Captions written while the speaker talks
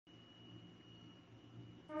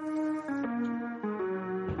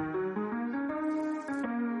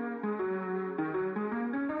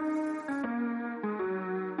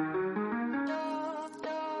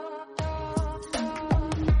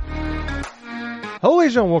Hello, ladies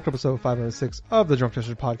and gentlemen. Welcome to episode 506 of the Drunk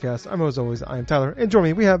Tester Podcast. I'm, as always, I am Tyler. And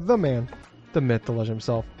joining me, we have the man, the myth, the legend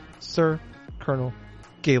himself, Sir Colonel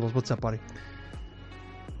Gables. What's up, buddy?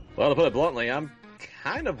 Well, to put it bluntly, I'm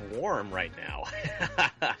kind of warm right now.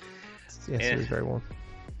 Yes, it is very warm.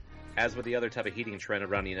 As with the other type of heating trend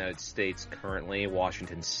around the United States currently,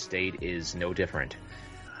 Washington State is no different.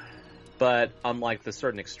 But unlike the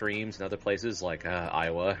certain extremes in other places like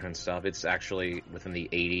Iowa and stuff, it's actually within the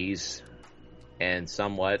 80s and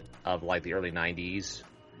somewhat of like the early 90s.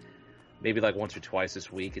 Maybe like once or twice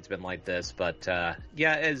this week it's been like this. But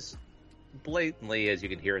yeah, as blatantly as you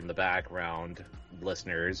can hear in the background,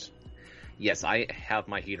 listeners, yes, I have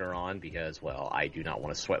my heater on because, well, I do not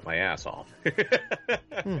want to sweat my ass off.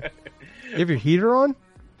 You have your heater on?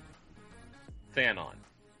 Fan on.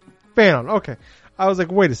 Fan on. Okay. I was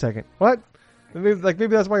like, wait a second. What? Maybe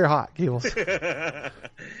that's why you're hot, Gables.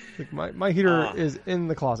 Like my heater is in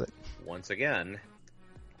the closet. Once again,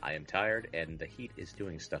 I am tired and the heat is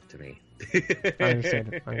doing stuff to me. I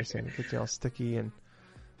understand it. It gets you all sticky and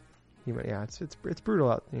yeah, it's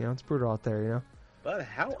brutal out. It's brutal out there. But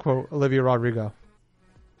how? To quote Olivia Rodrigo.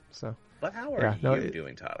 So. But how are you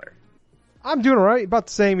doing, Tyler? I'm doing all right. About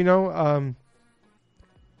the same. It's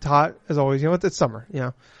hot as always. It's summer.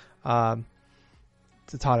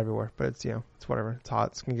 It's hot everywhere, but it's it's whatever. It's hot.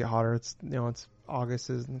 It's gonna get hotter. It's it's August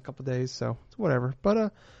is in a couple of days, so it's whatever.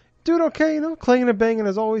 But doing okay. Clanging and banging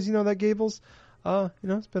as always. That Gables.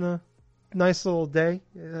 It's been a nice little day.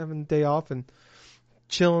 Having a day off and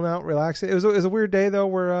chilling out, relaxing. It was a weird day though,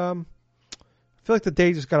 where I feel like the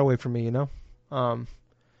day just got away from me. I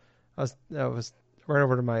was right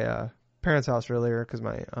over to my parents' house earlier because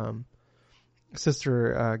my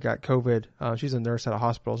sister got COVID. She's a nurse at a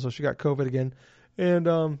hospital, so she got COVID again,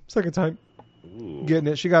 and second time getting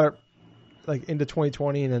it. She got it like into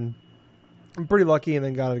 2020, and then I'm pretty lucky, and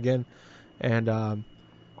then got it again. And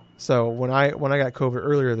so when I got COVID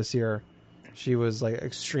earlier this year, she was like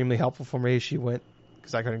extremely helpful for me. She went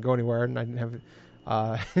because I couldn't go anywhere, and I didn't have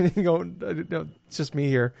it's just me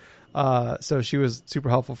here. So she was super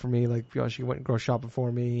helpful for me. Like she went and grocery shopping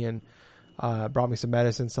for me and brought me some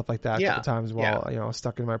medicine, stuff like that. A couple times while I was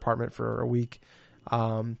stuck in my apartment for a week.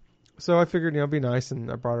 So I figured it'd be nice,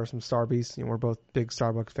 and I brought her some Starbucks. We're both big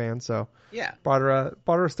Starbucks fans, so brought her a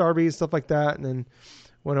Starbucks, stuff like that, and then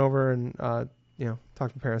went over and talked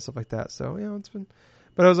to my parents, stuff like that. So it's been.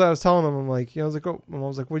 But I was telling them, I'm like, I was like, oh, my mom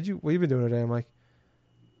was like, what you been doing today? I'm like,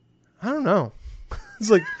 I don't know. It's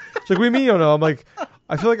like what do you mean you don't know? I'm like,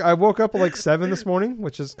 I feel like I woke up at like 7 this morning,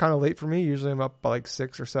 which is kind of late for me. Usually I'm up by like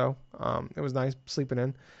 6 or so. It was nice sleeping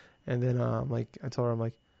in. And then I told her, I'm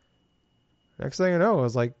like, next thing I know, it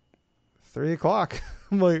was like 3 o'clock.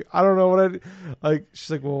 I'm like, I don't know what she's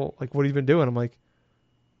like, well, like, what have you been doing? I'm like,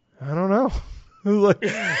 I don't know. Like,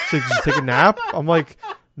 she's like, did you take a nap? I'm like,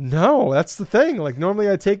 no, that's the thing. Like, normally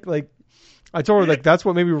I take I told her like, that's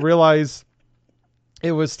what made me realize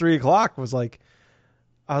it was 3 o'clock was like,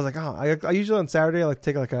 I was like, oh, I usually on Saturday I like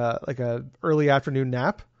to take like a early afternoon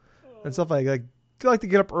nap and stuff like I like to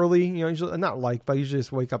get up early, usually not but I usually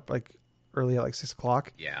just wake up like early at like 6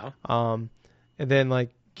 o'clock. Yeah. And then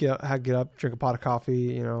like get up, drink a pot of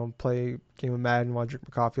coffee, play a game of Madden while I drink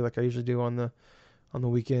my coffee like I usually do on the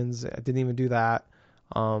weekends. I didn't even do that.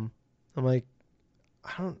 I'm like,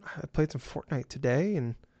 I played some Fortnite today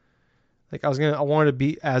and like I wanted to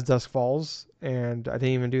beat As Dusk Falls and I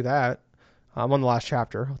didn't even do that. I'm on the last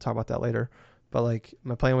chapter. I'll talk about that later. But like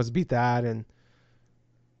my plan was to beat that and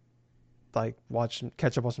like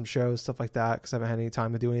catch up on some shows, stuff like that, because I haven't had any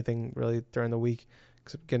time to do anything really during the week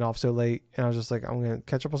because I'm getting off so late. And I was just like, I'm going to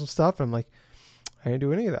catch up on some stuff. And I'm like, I didn't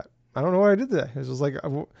do any of that. I don't know what I did today. It was just like, I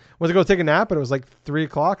was going to go take a nap, but it was like 3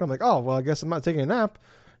 o'clock. I'm like, oh, well, I guess I'm not taking a nap.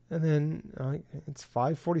 And then it's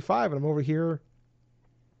 5:45 and I'm over here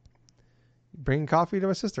bringing coffee to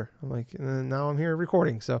my sister. I'm like, and then now I'm here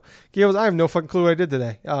recording. So, Gables, I have no fucking clue what I did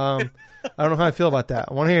today. I don't know how I feel about that.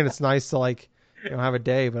 On one hand, it's nice to like, have a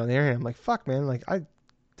day, but on the other hand, I'm like, fuck, man, like I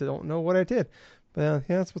don't know what I did. But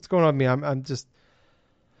that's what's going on with me. I'm just.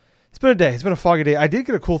 It's been a day. It's been a foggy day. I did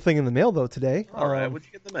get a cool thing in the mail though today. All right, what'd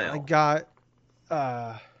you get in the mail? I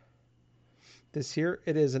got this here.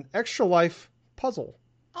 It is an Extra Life puzzle.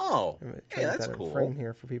 Oh, hey, that's cool. Frame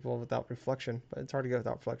here for people without reflection, but it's hard to get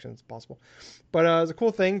without reflection. It's possible, but it's a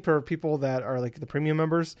cool thing for people that are like the premium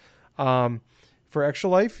members. For Extra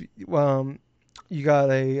Life, you got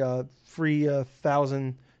a free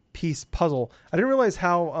 1,000-piece puzzle. I didn't realize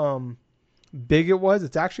how big it was.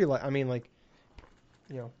 It's actually like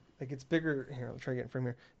it's bigger. Here, I'll try to get it from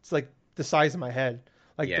here. It's like the size of my head.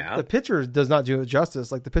 Like the picture does not do it justice.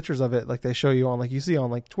 Like the pictures of it, like they show you on, like you see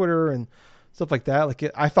on like Twitter and stuff like that. Like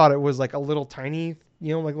I thought it was like a little tiny,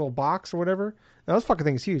 like a little box or whatever. Now this fucking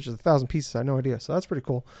thing is huge. It's 1,000 pieces. I had no idea. So that's pretty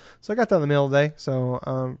cool. So I got that in the mail today. So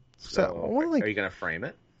I are you gonna frame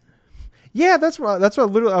it? Yeah, that's what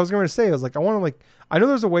literally I was going to say. I was like, I want to I know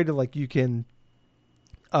there's a way to you can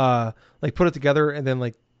put it together and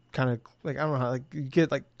then kind of I don't know how you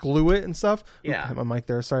get glue it and stuff. Yeah. Ooh, I hit my mic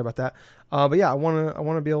there. Sorry about that. But yeah, I want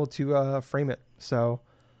to be able to frame it. So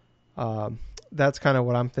that's kind of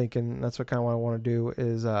what I'm thinking. That's what I want to do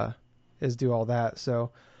is do all that.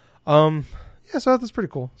 So yeah, so that's pretty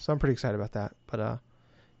cool. So I'm pretty excited about that. But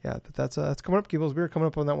yeah, that's coming up, Gables. We're coming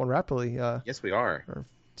up on that one rapidly. Yes, we are.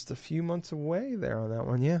 Just a few months away there on that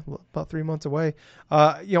one. Yeah, about 3 months away.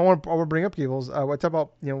 I want to bring up, Gables. I talked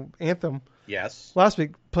about Anthem. Yes. Last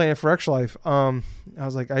week playing it for Extra Life. I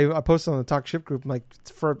was like, I posted on the Talk Ship group. I'm like,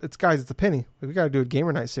 guys, it's a penny. We got to do a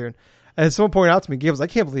gamer night soon. And someone pointed out to me, Gables, I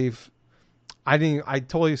can't believe I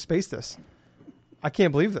totally spaced this. I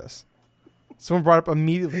can't believe this. Someone brought up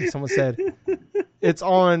immediately. Someone said it's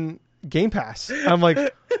on Game Pass. I'm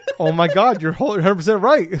like, oh my God, you're 100%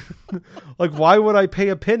 right. Why would I pay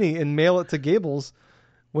a penny and mail it to Gables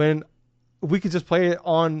when we could just play it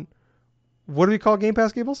on, what do we call Game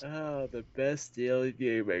Pass, Gables? Oh, the best deal in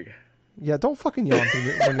gaming. Yeah, don't fucking yawn when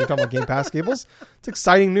you're talking about Game Pass, Gables. It's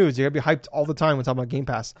exciting news. You gotta be hyped all the time when talking about Game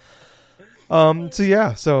Pass.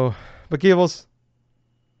 But Gables,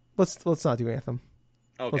 let's not do Anthem.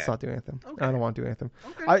 Okay. Let's not do Anthem. Okay. I don't want to do Anthem.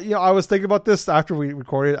 Okay. I was thinking about this after we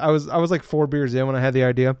recorded. I was 4 beers in when I had the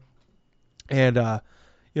idea, and a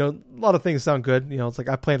lot of things sound good. It's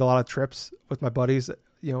I planned a lot of trips with my buddies.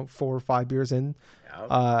 4 or 5 beers in,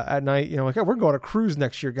 at night. We're going on a cruise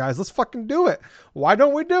next year, guys. Let's fucking do it. Why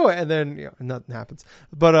don't we do it? And then nothing happens.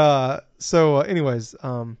 But anyways,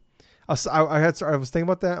 I was thinking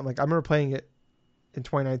about that. I'm like, I remember playing it in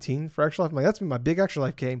 2019 for Extra Life. I'm like, that's been my big Extra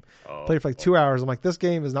Life game. Played it for 2 hours. I'm like, this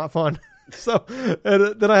game is not fun. So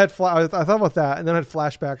and then I thought about that, and then I had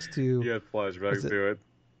flashbacks to. You had flashbacks to it.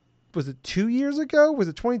 Was it 2 years ago? Was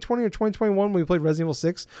it 2020 or 2021 when we played Resident Evil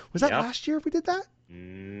 6? Was that last year if we did that?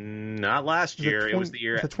 Not last year. It was the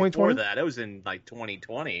year before that. It was in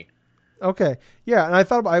 2020. Okay. Yeah, and I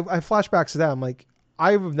thought I flashbacks to that. I'm like,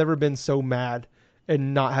 I've never been so mad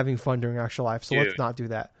and not having fun during Extra Life, so let's not do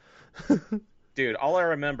that. Dude, all I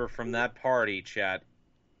remember from that party, chat,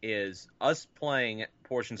 is us playing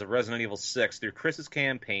portions of Resident Evil 6 through Chris's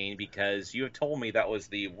campaign because you have told me that was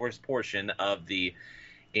the worst portion of the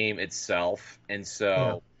game itself. And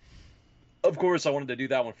so, of course, I wanted to do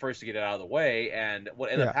that one first to get it out of the way. And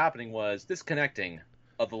what ended up happening was disconnecting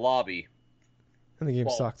of the lobby. And the game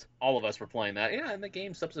sucked. All of us were playing that. Yeah, and the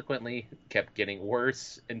game subsequently kept getting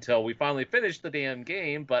worse until we finally finished the damn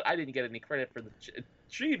game. But I didn't get any credit for the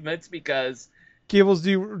achievements because... Gables, do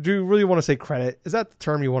you really want to say credit? Is that the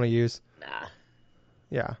term you want to use? Nah.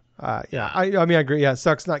 Yeah. I mean, I agree. Yeah, it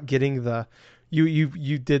sucks not getting the... You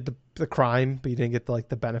did the crime, but you didn't get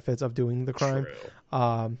the benefits of doing the crime.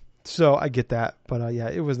 True. So I get that. But yeah,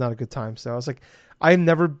 it was not a good time. So I was like, I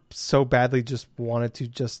never so badly just wanted to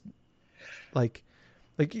just...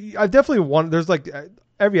 I definitely want. There's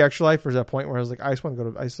every Extra Life. There's that point where I was like, I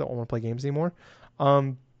just don't want to play games anymore.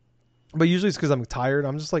 But usually it's because I'm tired.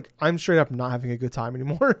 I'm just I'm straight up not having a good time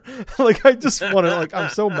anymore. I just want to I'm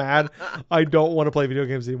so mad. I don't want to play video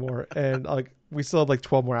games anymore. And we still have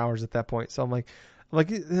 12 more hours at that point. So I'm like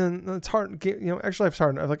it's hard. Extra Life's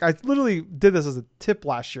hard. I literally did this as a tip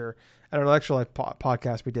last year at an Extra Life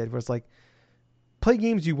podcast we did. Where it's play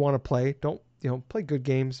games you want to play. Don't play good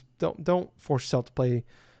games. Don't force yourself to play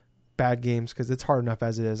bad games because it's hard enough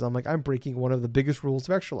as it is. I'm breaking one of the biggest rules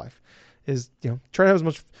of Extra Life is, try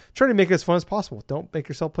to make it as fun as possible. Don't make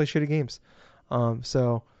yourself play shitty games.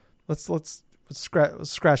 So let's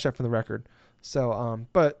scratch that from the record. So,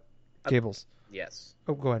 but Gables. Yes.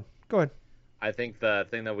 Oh, go ahead. I think the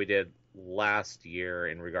thing that we did last year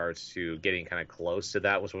in regards to getting kind of close to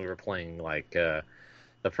that was when we were playing the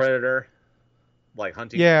Predator,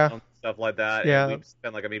 hunting stuff like that. Yeah. And we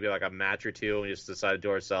spent maybe a match or two and we just decided to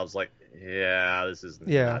ourselves this is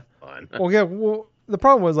not fun. Well, yeah. Well, the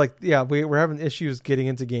problem was we're having issues getting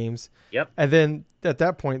into games. Yep. And then at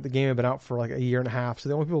that point, the game had been out for a year and a half. So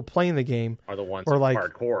the only people playing the game are the ones who are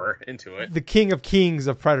hardcore into it. The king of kings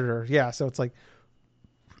of Predator. Yeah. So it's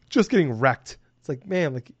just getting wrecked. It's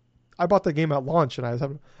man, I bought the game at launch and I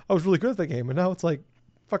was really good at the game, and now it's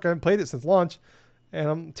fuck, I haven't played it since launch, and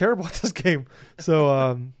I'm terrible at this game.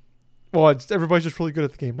 So everybody's just really good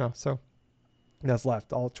at the game now. So that's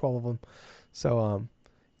left, all 12 of them. So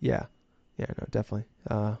yeah, no, definitely.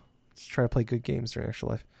 Just try to play good games during Extra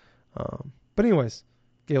Life. But anyways,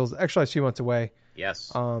 Gables, Extra Life's 2 months away.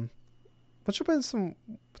 Yes. What's let's jump into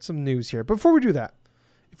some news here. But before we do that,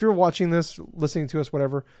 if you're watching this, listening to us,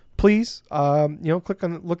 whatever, please,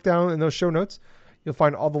 look down in those show notes. You'll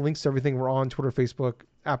find all the links to everything we're on: Twitter, Facebook,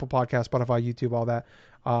 Apple Podcasts, Spotify, YouTube, all that.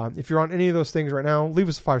 If you're on any of those things right now, leave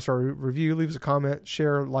us a 5-star review, leave us a comment,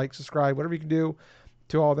 share, like, subscribe, whatever you can do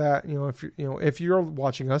to all that. If you're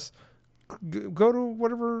watching us, go to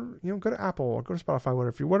whatever, go to Apple or go to Spotify,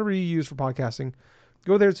 whatever you use for podcasting.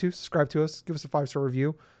 Go there too, subscribe to us, give us a 5-star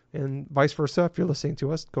review, and vice versa. If you're listening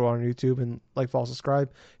to us, go on YouTube and like, follow,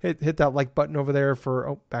 subscribe. Hit that like button over there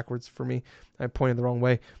for backwards for me. I pointed the wrong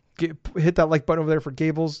way. Hit that like button over there for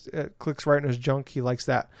Gables. It clicks right in his junk. He likes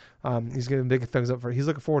that. He's giving big thumbs up for it. He's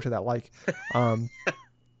looking forward to that like.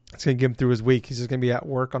 It's gonna get him through his week. He's just gonna be at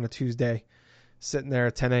work on a Tuesday, sitting there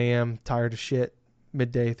at 10 a.m. tired as shit,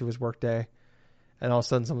 midday through his work day. And all of a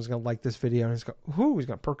sudden, someone's going to like this video, and he's going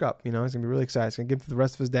to perk up. He's going to be really excited. He's going to get through the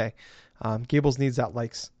rest of his day. Gables needs that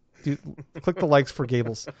likes. Dude, click the likes for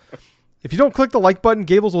Gables. If you don't click the like button,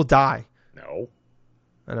 Gables will die. No.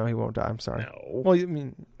 I know he won't die. I'm sorry. No. Well,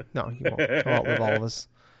 no, he won't. He'll outlive all of us.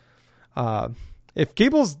 If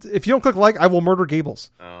you don't click like, I will murder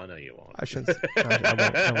Gables. Oh, no, you won't. I shouldn't. I won't. I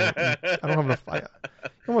don't have enough. You know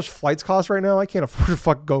how much flights cost right now? I can't afford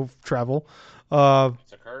to go travel.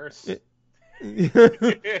 It's a curse.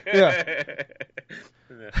 Yeah.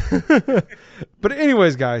 But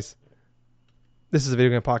anyways, guys, this is a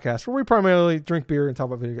video game podcast where we primarily drink beer and talk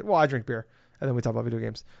about video games. Well, I drink beer and then we talk about video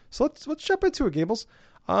games. So let's jump into it, Gables.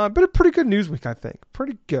 Been a pretty good news week, I think.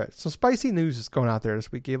 Pretty good. Some spicy news is going out there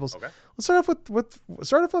this week, Gables. Okay. Let's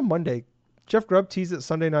start off on Monday. Jeff Grubb teased it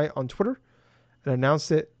Sunday night on Twitter and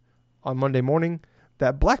announced it on Monday morning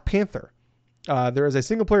that Black Panther, there is a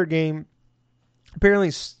single player game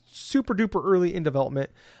apparently super duper early in development.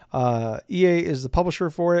 EA is the publisher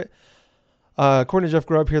for it. According to Jeff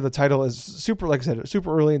Grubb here, the title is super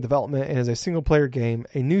early in development and is a single player game.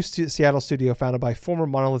 A new Seattle studio founded by former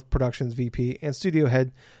Monolith Productions VP and studio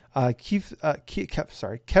head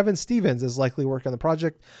Kevin Stevens is likely working on the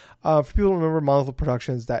project. For people who remember Monolith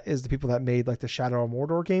Productions, that is the people that made like the Shadow of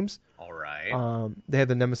Mordor games. All right. They had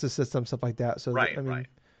the Nemesis system, stuff like that. So right.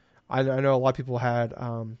 I know a lot of people had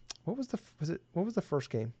what was the first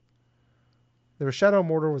game? There was Shadow of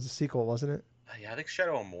Mordor was the sequel, wasn't it? Yeah, I think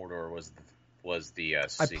Shadow of Mordor was the sequel.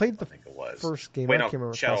 I played the first game. I can't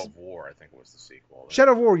remember. Shadow of War, I think, was the sequel.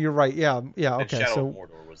 Shadow of War, you're right. Yeah. Okay. Shadow of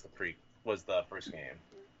Mordor was the first game.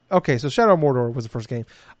 Okay, so Shadow of Mordor was the first game.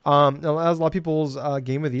 That was a lot of people's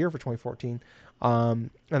game of the year for 2014. And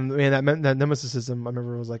man, that meant that Nemesis system, I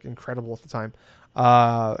remember, was like incredible at the time.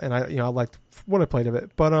 And I liked what I played of it.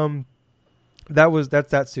 But that's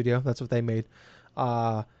that studio. That's what they made.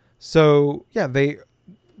 So yeah,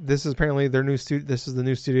 this is apparently their new studio. This is the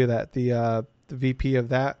new studio that the VP of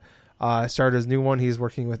that started his new one. He's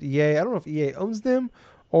working with EA. I don't know if EA owns them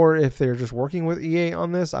or if they're just working with EA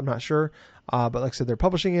on this. I'm not sure. But like I said, they're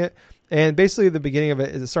publishing it. And basically the beginning of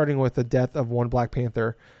it is starting with the death of one Black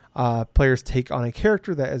Panther. Players take on a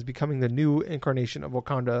character that is becoming the new incarnation of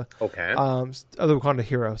Wakanda. Okay. Of the Wakanda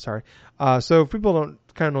hero, sorry. So if people don't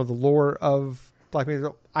kind of know the lore of Black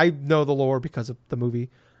Panther, I know the lore because of the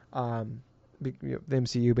movie. The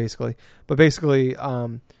MCU basically, but basically,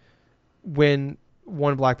 when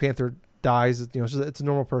one Black Panther dies, it's a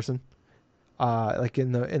normal person. Like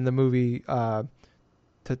in the movie,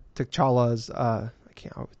 T'Challa's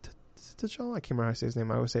T'Challa. I can't remember how to say his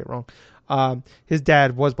name. I always say it wrong. His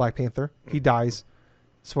dad was Black Panther. He dies.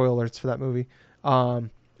 Spoiler alerts for that movie.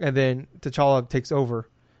 And then T'Challa takes over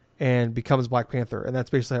and becomes Black Panther, and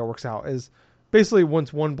that's basically how it works out. Is basically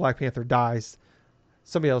once one Black Panther dies,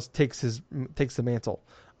 somebody else takes the mantle.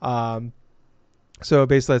 So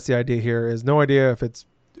basically that's the idea here. Is no idea if it's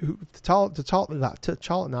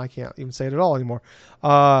T'Challa. No, I can't even say it at all anymore.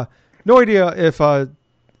 No idea if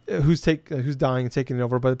who's dying and taking it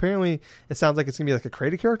over, but apparently it sounds like it's gonna be like a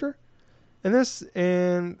creative character in this,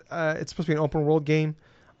 and it's supposed to be an open world game.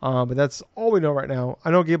 But that's all we know right now. I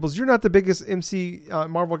know, Gables, you're not the biggest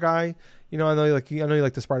Marvel guy. I know you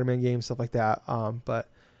like the Spider-Man games, stuff like that. But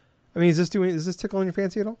I mean, is this tickling your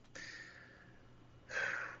fancy at all?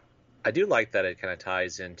 I do like that it kind of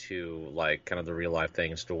ties into like kind of the real life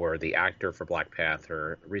things to where the actor for Black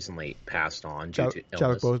Panther recently passed on due to illness.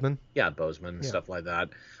 Chadwick Boseman. Yeah, Boseman, stuff like that.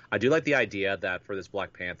 I do like the idea that for this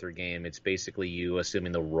Black Panther game, it's basically you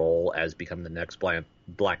assuming the role as becoming the next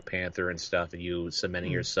Black Panther and stuff, and you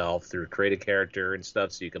cementing yourself through create a character and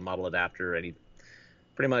stuff, so you can model it after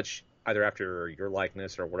pretty much either after your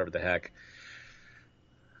likeness or whatever the heck.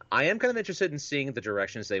 I am kind of interested in seeing the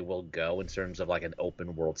directions they will go in terms of like an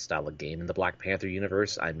open world style of game in the Black Panther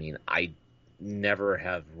universe. I mean, I never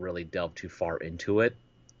have really delved too far into it.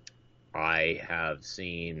 I have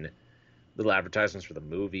seen little advertisements for the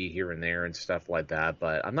movie here and there and stuff like that,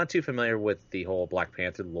 but I'm not too familiar with the whole Black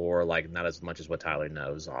Panther lore, like not as much as what Tyler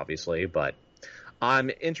knows, obviously, but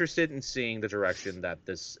I'm interested in seeing the direction that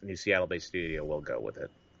this new Seattle-based studio will go with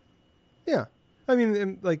it. Yeah. I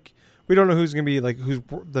mean, like, we don't know who's going to be, like, who's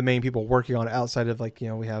the main people working on it outside of, like,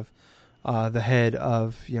 we have the head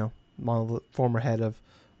of, Monolith, former head of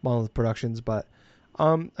Monolith Productions, but,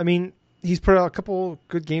 I mean, he's put out a couple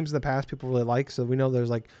good games in the past people really like, so we know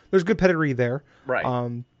there's good pedigree there.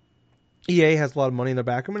 Right. EA has a lot of money in their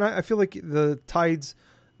back. I mean, I feel like the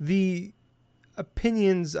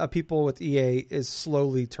opinions of people with EA is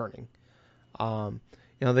slowly turning.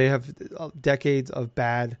 They have decades of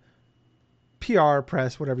bad PR,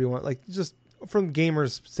 press, whatever you want. Like, just from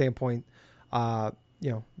gamers' standpoint, there's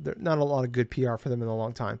not a lot of good PR for them in a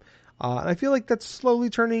long time. And I feel like that's slowly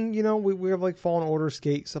turning. We have like Fallen Order,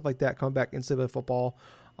 Skate, stuff like that coming back instead of football.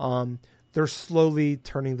 They're slowly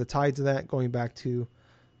turning the tides of that, going back to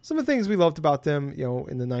some of the things we loved about them,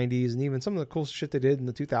 in the 90s and even some of the cool shit they did in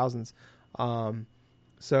the 2000s. Like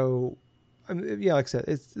I said,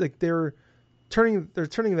 it's like they're turning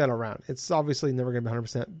that around. It's obviously never going to be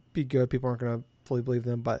 100% be good. People aren't going to fully believe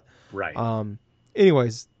them, but right.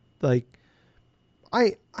 Anyways, like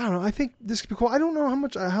I don't know. I think this could be cool. I don't know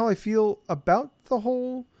how I feel about the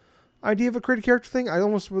whole idea of a creative character thing. I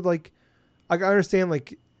almost would like. I understand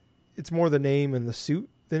like it's more the name and the suit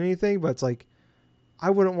than anything, but it's like I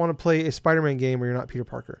wouldn't want to play a Spider-Man game where you're not Peter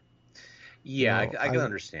Parker. Yeah, I can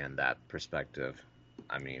understand that perspective.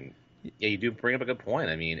 I mean, yeah, you do bring up a good point.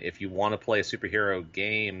 I mean, if you want to play a superhero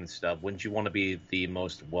game and stuff, wouldn't you want to be the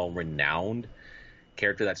most well-renowned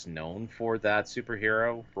character that's known for that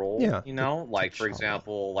superhero role? Yeah, like for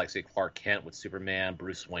example, like say Clark Kent with Superman,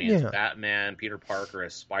 Bruce Wayne as Batman, Peter Parker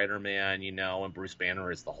as Spider-Man, and Bruce Banner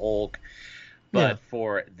as the Hulk. But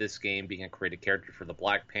for this game being a created character for the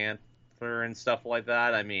Black Panther and stuff like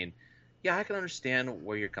that, I mean, yeah, I can understand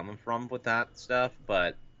where you're coming from with that stuff,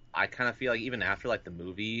 but I kind of feel like even after like the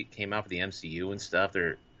movie came out for the MCU and stuff,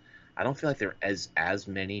 I don't feel like there are as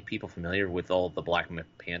many people familiar with all the Black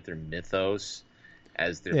Panther mythos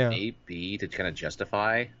as there may be to kind of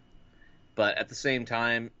justify. But at the same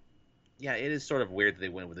time, yeah, it is sort of weird that they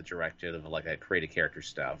went with the directive of like a created character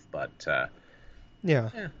stuff. But yeah.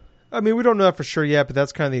 I mean, we don't know that for sure yet, but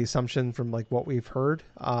that's kind of the assumption from like what we've heard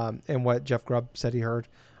and what Jeff Grubb said he heard.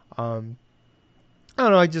 I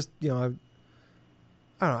don't know. I just I don't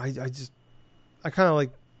know. I kind of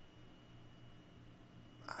like.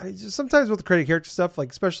 I just sometimes with the created character stuff, like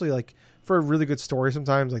especially like for a really good story,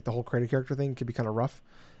 sometimes like the whole created character thing can be kind of rough,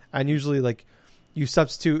 and usually like you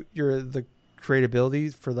substitute the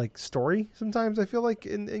creatability for like story. Sometimes I feel like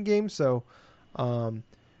in games, so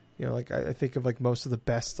like I think of like most of the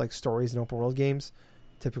best like stories in open world games.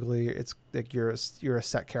 Typically, it's like you're a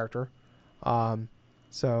set character.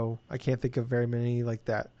 So I can't think of very many like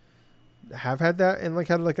that have had that and like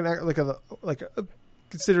had like a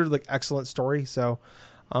considered like excellent story. So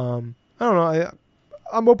I don't know.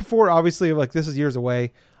 I'm open for it. Obviously, like this is years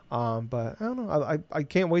away, but I don't know. I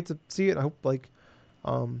can't wait to see it. I hope like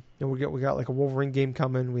we got like a Wolverine game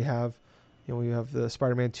coming. We have we have the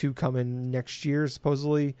Spider-Man 2 coming next year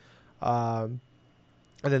supposedly, and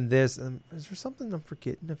then this. And is there something I'm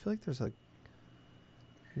forgetting? I feel like there's like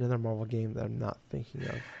another Marvel game that I'm not thinking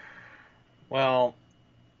of. Well,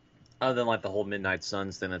 other than like the whole Midnight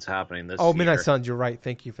Suns thing that's happening this year. Oh, Midnight Suns, you're right.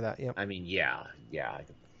 Thank you for that. Yep. I mean, yeah.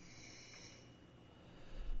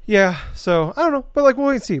 Yeah, so I don't know, but like we'll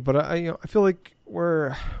wait and see. But I feel like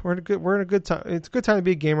we're in a good time. It's a good time to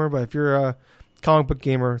be a gamer, but if you're a comic book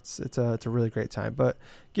gamer, it's a really great time. But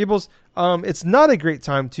Gables, it's not a great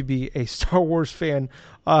time to be a Star Wars fan,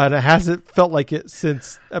 and it hasn't felt like it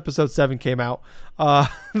since Episode 7 came out.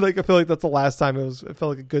 Like I feel like that's the last time it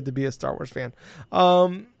felt like good to be a Star Wars fan.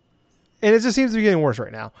 And it just seems to be getting worse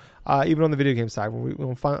right now, even on the video game side.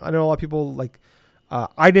 I know a lot of people like.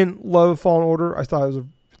 I didn't love Fallen Order. I thought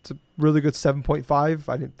it's a really good 7.5.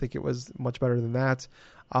 I didn't think it was much better than that,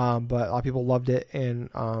 but a lot of people loved it, and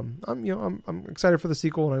I'm excited for the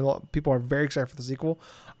sequel, and a lot of people are very excited for the sequel.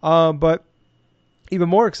 But even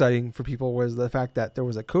more exciting for people was the fact that there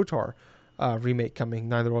was a KOTOR remake coming.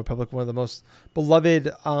 Knights of the Old Republic, one of the most beloved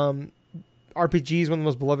RPGs, one of the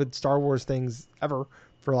most beloved Star Wars things ever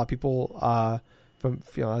for a lot of people. From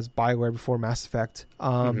as BioWare before Mass Effect.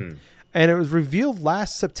 And it was revealed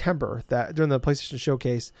last September that during the PlayStation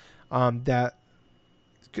Showcase that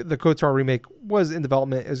the KOTOR remake was in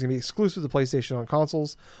development. It was going to be exclusive to PlayStation on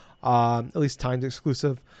consoles, at least timed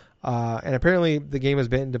exclusive. And apparently the game has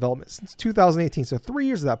been in development since 2018, so 3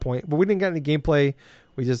 years at that point. But we didn't get any gameplay.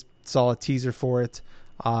 We just saw a teaser for it.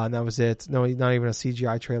 and that was it. No, not even a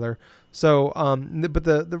CGI trailer. So, but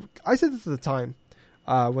I said this at the time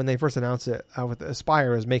when they first announced it with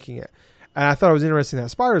Aspyr is making it, and I thought it was interesting that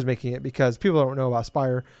Aspyr is making it because people don't know about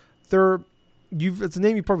Aspyr. It's a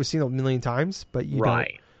name you've probably seen a million times, but you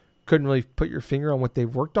couldn't really put your finger on what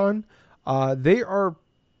they've worked on. They are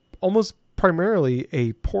almost primarily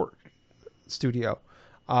a port studio.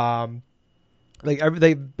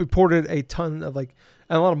 They ported a ton of and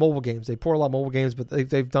a lot of mobile games. They port a lot of mobile games, but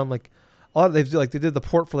they've done a lot. They did the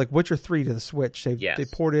port for Witcher 3 to the Switch. They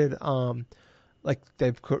ported they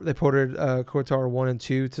ported KOTOR 1 and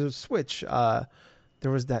 2 to the Switch.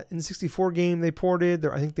 There was that N64 game they ported.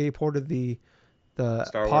 I think they ported the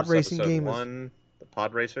Star pod Wars racing Episode game. 1, the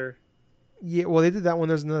Pod Racer. Yeah, well, they did that one.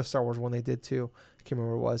 There's another Star Wars one they did too. I can't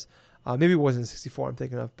remember what it was. Maybe it wasn't 64 I'm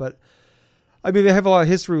thinking of. But, I mean, they have a lot of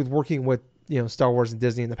history with working with, Star Wars and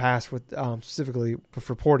Disney in the past with specifically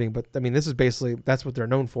for porting. But, I mean, this is basically, that's what they're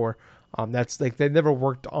known for. That's they've never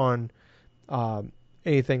worked on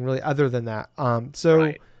anything really other than that.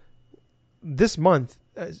 This month,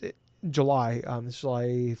 July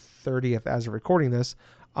 30th as of recording this,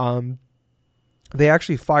 they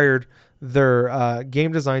actually fired their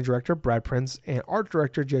game design director, Brad Prince, and art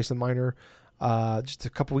director, Jason Miner, just a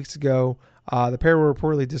couple weeks ago. The pair were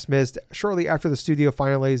reportedly dismissed shortly after the studio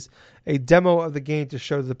finalized a demo of the game to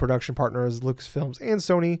show to the production partners, Lucasfilms and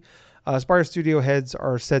Sony. Aspyr studio heads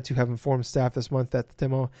are said to have informed staff this month that the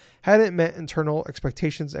demo hadn't met internal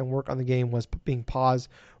expectations and work on the game was being paused,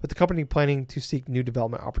 with the company planning to seek new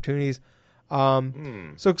development opportunities.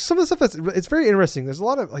 So some of the stuff it's very interesting. There's a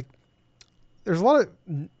lot of I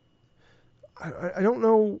don't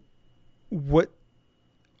know what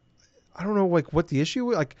what the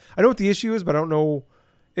issue is. I know what the issue is, but I don't know.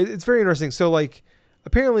 It's very interesting. So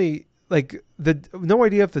apparently no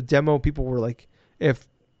idea if the demo people were if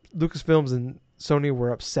Lucasfilms and Sony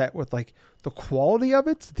were upset with the quality of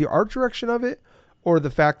it, the art direction of it, or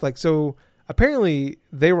the fact so apparently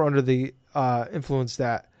they were under the influence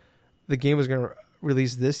that the game was going to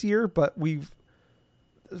release this year, but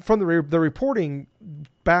from the reporting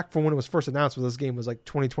back from when it was first announced, this game was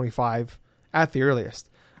 2025 at the earliest.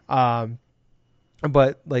 But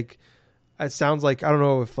it sounds I don't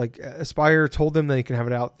know if Aspyr told them they can have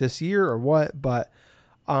it out this year or what, but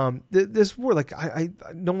this were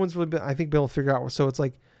no one's really been able to figure out. So it's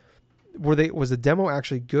was the demo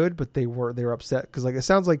actually good, but they were upset because it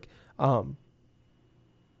sounds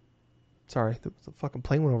sorry, the fucking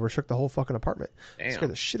plane went over, shook the whole fucking apartment. Damn.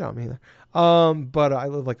 Scared the shit out of me there. But I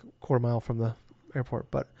live a quarter mile from the airport.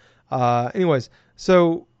 But anyways,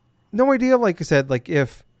 so no idea. Like I said,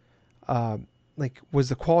 if was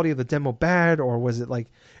the quality of the demo bad, or was it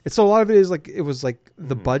it's so a lot of it is it was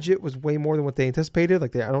the budget was way more than what they anticipated. I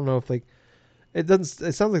don't know if it doesn't.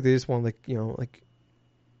 It sounds like they just want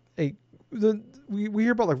we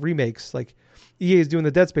hear about remakes. EA is doing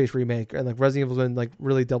the Dead Space remake, and Resident Evil's been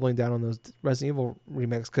really doubling down on those Resident Evil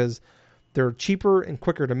remakes because they're cheaper and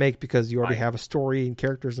quicker to make because you already have a story and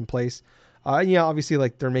characters in place. And obviously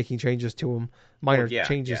they're making changes to them, minor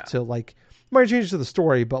changes to the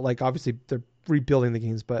story, but obviously they're rebuilding the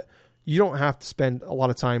games. But you don't have to spend a lot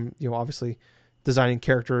of time, obviously designing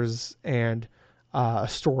characters and a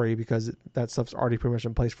story because that stuff's already pretty much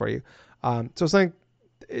in place for you. So it's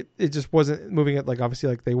it just wasn't moving it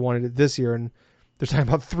obviously they wanted it this year, and they're talking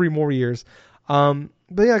about 3 more years. But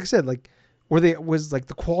yeah, like I said, was the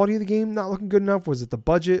quality of the game not looking good enough? Was it the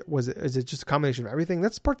budget? Is it just a combination of everything?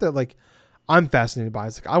 That's the part that I'm fascinated by.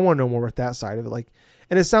 It's I want to know more about that side of it.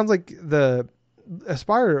 And it sounds like the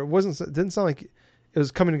Aspyr didn't sound like it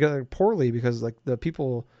was coming together poorly because the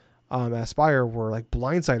people at Aspyr were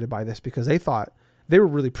blindsided by this because they thought they were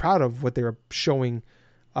really proud of what they were showing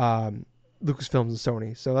Lucasfilms and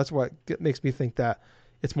Sony. So that's what makes me think that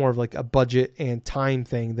it's more of a budget and time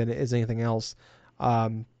thing than it is anything else. Yeah.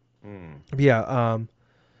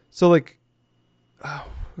 So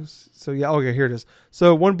okay, here it is.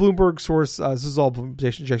 So one Bloomberg source, this is all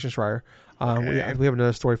Jason Schreier. Okay. We have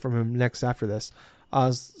another story from him next after this.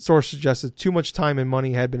 Source suggested too much time and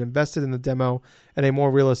money had been invested in the demo, and a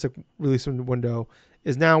more realistic release window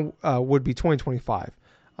is now would be 2025.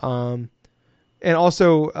 And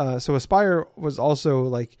also, so Aspyr was also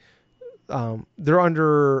they're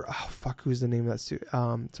under who's the name of that suit?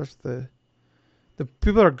 Starts with the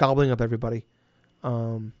people that are gobbling up everybody.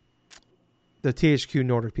 The THQ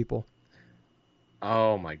Nordic people.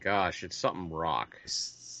 Oh my gosh, it's something Rock.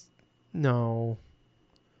 No.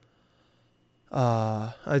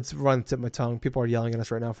 It's run the tip of my tongue. People are yelling at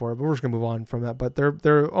us right now for it, but we're just gonna move on from that. But they're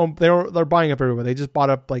buying up everywhere. They just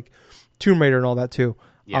bought up Tomb Raider and all that too.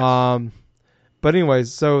 Yes. But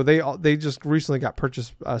anyways, so they just recently got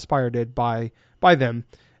purchased. Spire did by them,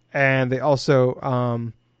 and they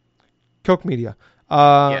also Koch Media.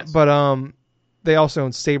 Yes. But they also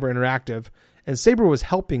own Saber Interactive, and Saber was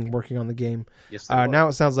helping working on the game. Yes. Now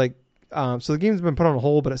it sounds like so the game's been put on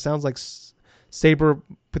hold, but it sounds like Saber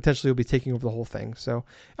potentially will be taking over the whole thing. So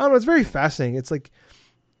I don't know. It's very fascinating.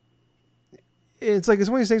 It's one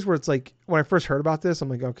of these things where it's like when I first heard about this, I'm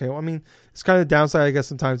like, okay, well, I mean, it's kind of the downside, I guess,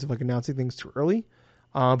 sometimes of like announcing things too early.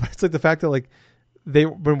 But it's like the fact that like they've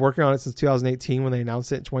been working on it since 2018 when they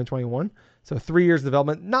announced it in 2021. So 3 years of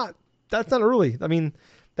development. That's not early. I mean,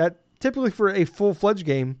 that typically for a full-fledged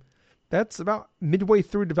game, that's about midway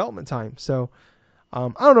through development time. So I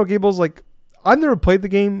don't know, Gables. Like I've never played the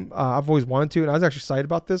game. I've always wanted to, and I was actually excited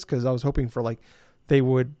about this because I was hoping for like they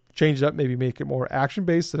would change it up, maybe make it more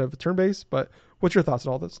action-based instead of turn-based. But what's your thoughts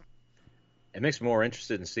on all this? It makes me more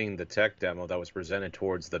interested in seeing the tech demo that was presented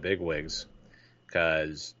towards the bigwigs,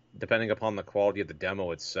 because depending upon the quality of the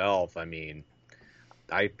demo itself, I mean,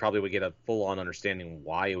 I probably would get a full-on understanding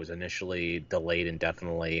why it was initially delayed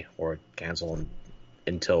indefinitely or canceled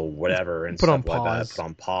until whatever and put stuff on like pause. that, put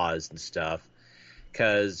on pause and stuff.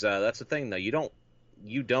 Because that's the thing, though.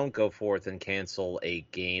 You don't go forth and cancel a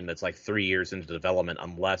game that's like 3 years into development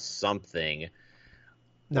unless something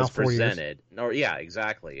Now was 4 years. presented. Or yeah,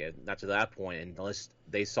 exactly. And not to that point, unless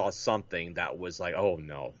they saw something that was like, oh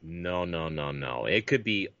no. It could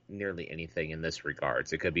be nearly anything in this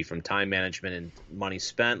regards. It could be from time management and money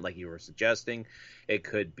spent, like you were suggesting. It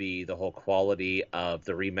could be the whole quality of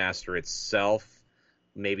the remaster itself.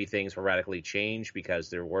 Maybe things were radically changed because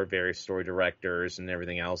there were various story directors and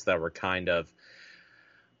everything else that were kind of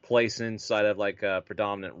placed inside of like a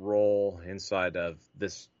predominant role inside of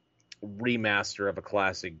this remaster of a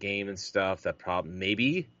classic game and stuff that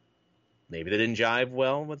maybe they didn't jive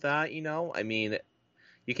well with that, you know? I mean,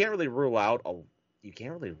 you can't really rule out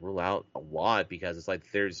a lot because it's like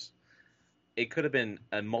it could have been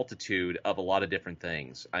a multitude of a lot of different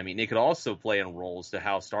things. I mean, it could also play in roles to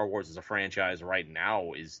how Star Wars as a franchise right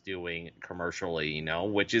now is doing commercially, you know,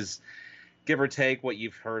 which is give or take what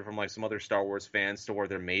you've heard from like some other Star Wars fans to where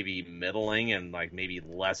they're maybe middling and like maybe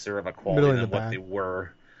lesser of a quality than what they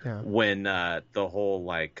were when the whole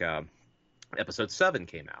like Episode 7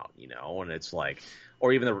 came out, you know, and it's like,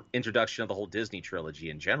 or even the introduction of the whole Disney trilogy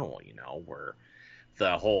in general, you know, where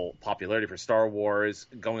the whole popularity for Star Wars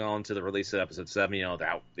going on to the release of Episode 7, you know,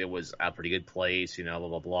 that it was a pretty good place, you know, blah,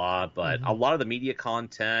 blah, blah. But a lot of the media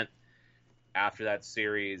content after that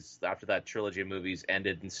series, after that trilogy of movies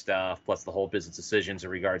ended and stuff, plus the whole business decisions in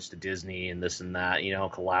regards to Disney and this and that, you know,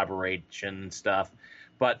 collaboration and stuff.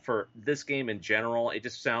 But for this game in general, it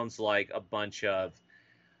just sounds like a bunch of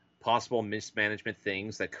possible mismanagement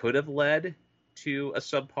things that could have led to a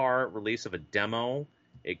subpar release of a demo.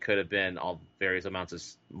 It could have been all various amounts of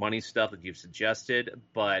money stuff that you've suggested.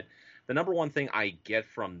 But the number one thing I get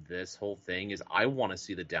from this whole thing is I want to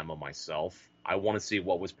see the demo myself. I want to see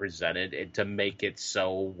what was presented and to make it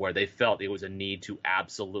so where they felt it was a need to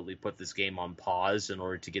absolutely put this game on pause in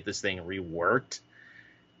order to get this thing reworked.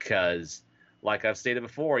 Because, like I've stated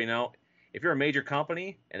before, you know, if you're a major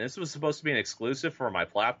company and this was supposed to be an exclusive for my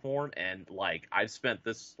platform and, like, I've spent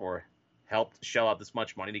this or helped shell out this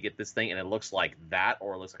much money to get this thing and it looks like that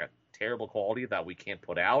or it looks like a terrible quality that we can't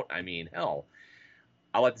put out, I mean, hell,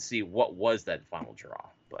 I like to see what was that final draw.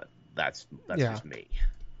 But that's just me.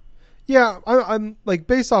 Yeah, I'm like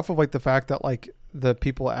based off of like the fact that like the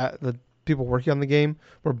people working on the game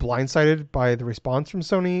were blindsided by the response from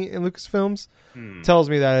Sony and Lucasfilms tells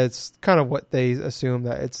me that it's kind of what they assume,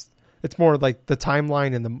 that it's more like the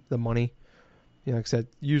timeline and the money. You know, like I said,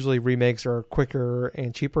 usually remakes are quicker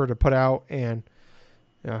and cheaper to put out, and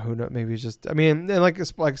you know, who knows, maybe it's just, I mean, and like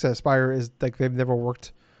I said, Spire is like they've never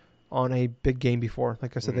worked on a big game before.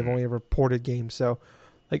 Like I said, they've only ever ported games, so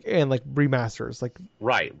like and like remasters, like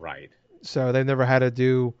right. So they've never had to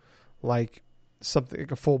do like something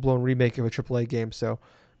like a full blown remake of a AAA game. So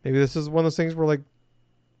maybe this is one of those things where like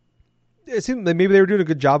it seemed that maybe they were doing a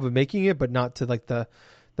good job of making it, but not to like the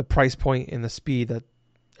price point and the speed that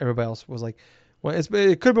everybody else was like. Well, it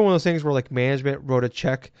could have been one of those things where like management wrote a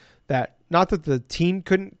check that not that the team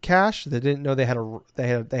couldn't cash, they didn't know they had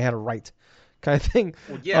a right kind of thing.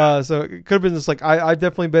 Well, yeah. So it could have been just like I've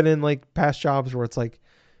definitely been in like past jobs where it's like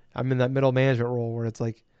I'm in that middle management role where it's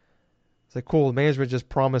like cool, management just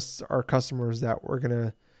promised our customers that we're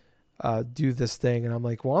gonna do this thing, and I'm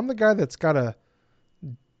like, well, I'm the guy that's gotta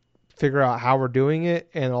figure out how we're doing it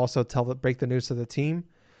and also break the news to the team.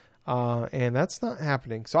 And that's not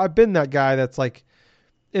happening. So I've been that guy that's like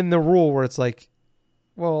in the rule where it's like,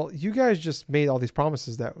 well, you guys just made all these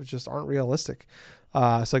promises that just aren't realistic.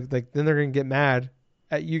 So like then they're gonna get mad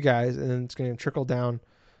at you guys, and then it's gonna trickle down.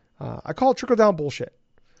 I call it trickle down bullshit.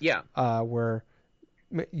 Yeah. Where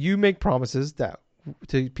you make promises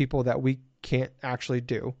to people that we can't actually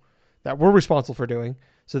do, that we're responsible for doing.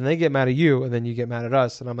 So then they get mad at you, and then you get mad at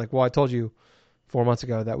us. And I'm like, well, I told you 4 months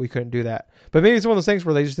ago that we couldn't do that. But maybe it's one of those things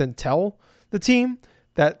where they just didn't tell the team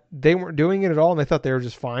that they weren't doing it at all, and they thought they were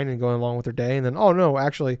just fine and going along with their day. And then, oh no,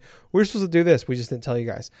 actually, we're supposed to do this. We just didn't tell you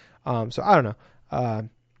guys. So I don't know.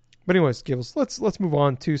 But anyways, Gables, let's move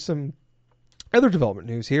on to some other development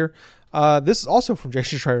news here. This is also from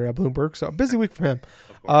Jason Schreier at Bloomberg, so a busy week for him.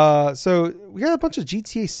 So we got a bunch of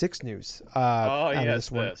GTA 6 news. Out of this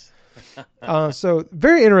one. So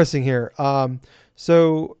very interesting here.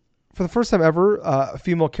 So for the first time ever, a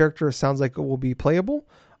female character sounds like it will be playable.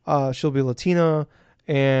 She'll be Latina,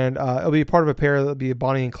 and it'll be part of a pair. That'll be a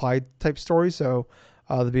Bonnie and Clyde type story. So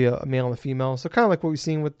there'll be a male and a female. So kind of like what we've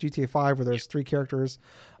seen with GTA 5, where there's 3 characters.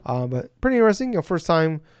 But pretty interesting. First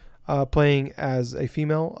time playing as a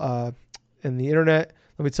female in the internet.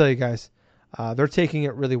 Let me tell you guys, they're taking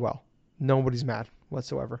it really well. Nobody's mad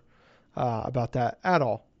whatsoever about that at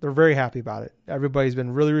all. They're very happy about it. Everybody's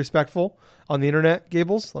been really respectful on the internet,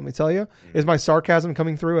 Gables, let me tell you. Is my sarcasm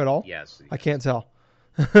coming through at all? Yes. I can't tell.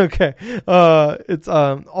 Okay. It's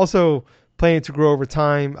also planning to grow over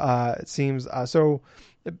time, it seems.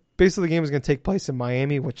 Basically, the game is going to take place in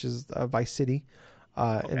Miami, which is Vice City,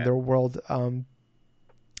 in their world.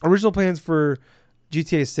 Original plans for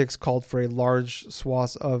GTA 6 called for a large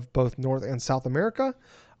swath of both North and South America.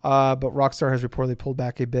 But Rockstar has reportedly pulled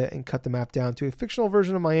back a bit and cut the map down to a fictional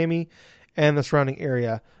version of Miami and the surrounding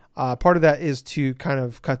area. Part of that is to kind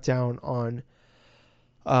of cut down on,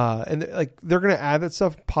 and like they're going to add that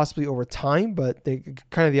stuff possibly over time, but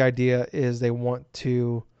the idea is they want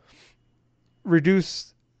to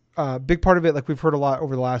reduce. Big part of it, like we've heard a lot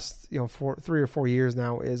over the last 3 or 4 years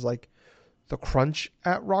now, is like the crunch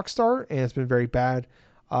at Rockstar, and it's been very bad.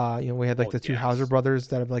 We had the two Hauser brothers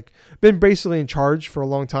that have been basically in charge for a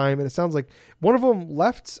long time, and it sounds like one of them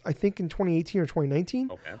left, I think, in 2018 or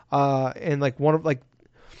 2019. Okay. And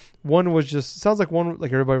one was just sounds like one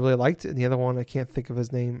everybody really liked, and the other one I can't think of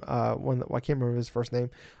his name. I can't remember his first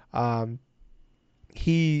name.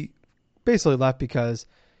 He basically left because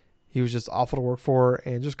he was just awful to work for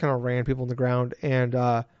and just kind of ran people in the ground. And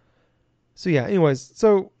so yeah. Anyways,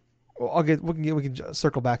 so we can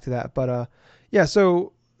circle back to that, but yeah.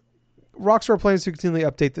 So Rockstar plans to continually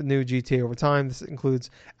update the new GTA over time. This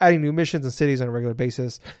includes adding new missions and cities on a regular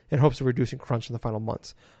basis in hopes of reducing crunch in the final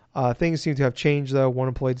months. Things seem to have changed, though. One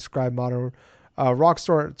employee described modern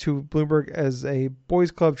Rockstar to Bloomberg as a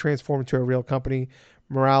boys' club transformed into a real company.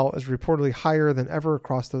 Morale is reportedly higher than ever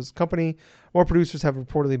across the company. More producers have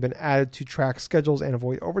reportedly been added to track schedules and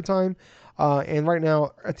avoid overtime. And right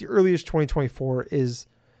now, at the earliest, 2024 is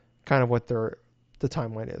kind of what the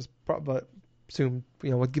timeline is. But soon,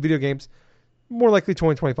 with video games, more likely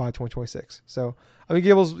 2025, 2026. So, I mean,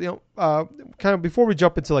 Gables, kind of before we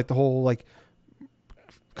jump into the whole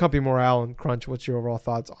company morale and crunch, what's your overall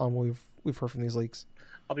thoughts on what we've heard from these leaks?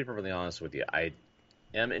 I'll be perfectly honest with you. I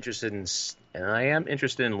am interested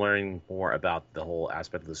in learning more about the whole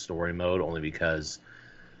aspect of the story mode, only because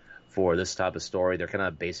for this type of story, they're kind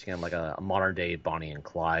of basing it on a modern day Bonnie and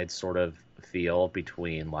Clyde sort of feel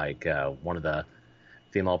between one of the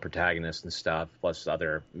female protagonists and stuff, plus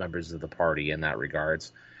other members of the party in that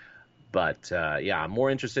regards. But I'm more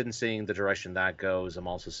interested in seeing the direction that goes. I'm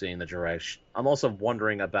also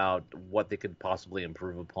wondering about what they could possibly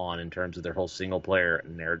improve upon in terms of their whole single player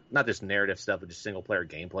not just narrative stuff, but just single player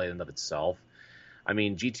gameplay in and of itself. I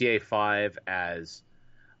mean, GTA 5, as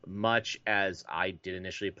much as I did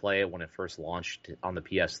initially play it when it first launched on the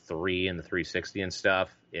PS3 and the 360 and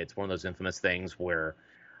stuff, it's one of those infamous things where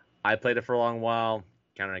I played it for a long while,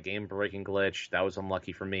 counted a game-breaking glitch. That was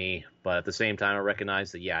unlucky for me, but at the same time, I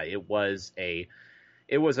recognized that it was a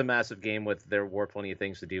massive game there were plenty of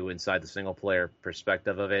things to do inside the single-player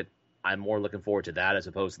perspective of it. I'm more looking forward to that as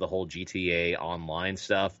opposed to the whole GTA Online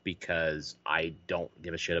stuff, because I don't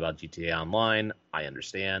give a shit about GTA Online. I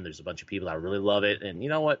understand there's a bunch of people that really love it, and you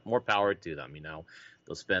know what? More power to them.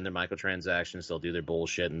 They'll spend their microtransactions, they'll do their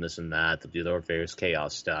bullshit and this and that, they'll do their various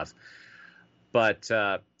chaos stuff. But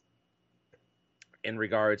in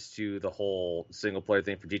regards to the whole single-player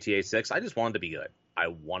thing for GTA 6, I just want it to be good. I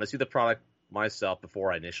want to see the product myself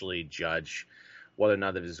before I initially judge whether or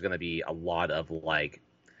not there's going to be a lot of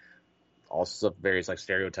also various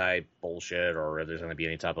stereotype bullshit, or if there's going to be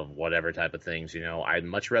any type of whatever type of things. I'd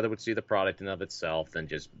much rather would see the product in of itself than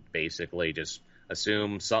just basically just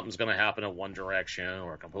assume something's going to happen in one direction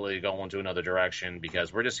or completely go into another direction,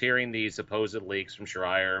 because we're just hearing these supposed leaks from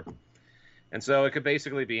Schreier, And so it could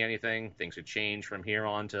basically be anything. Things could change from here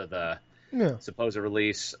on to the supposed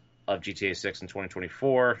release of GTA 6 in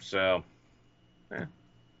 2024. So, I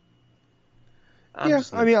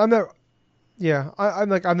mean, I'm never. Yeah, I'm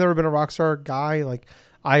like I've never been a Rockstar guy. Like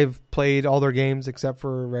I've played all their games except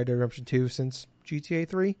for Red Dead Redemption 2 since GTA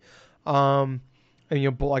 3. And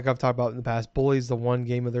like I've talked about in the past, Bully's the one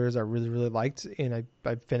game of theirs I really really liked, and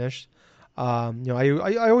I finished.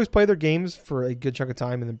 I always play their games for a good chunk of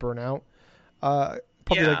time and then burn out.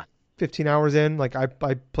 Probably like 15 hours in. Like I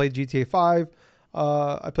played GTA 5.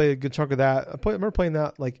 I played a good chunk of that. I remember playing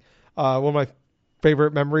that. Like one of my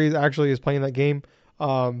favorite memories actually is playing that game.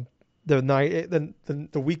 The night,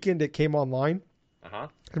 the weekend it came online. I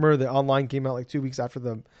remember the online came out like 2 weeks after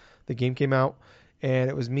the game came out, and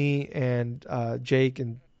it was me and Jake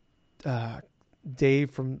and Dave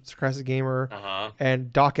from Sarcastic Gamer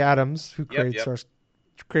and Doc Adams, who created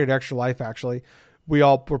Extra Life. Actually, we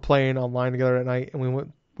all were playing online together at night,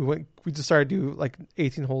 and we just started to do like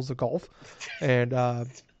 18 holes of golf, and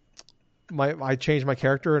I changed my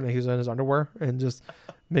character, and he was in his underwear, and just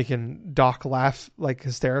making Doc laugh like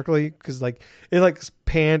hysterically because like it like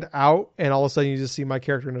panned out, and all of a sudden you just see my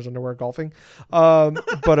character in his underwear golfing. I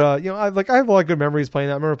have a lot of good memories playing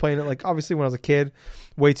that. I remember playing it like obviously when I was a kid,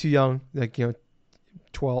 way too young, like 11,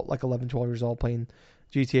 12 years old, playing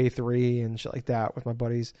GTA 3 and shit like that with my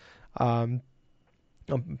buddies. On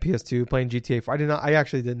PS2 playing GTA 4. I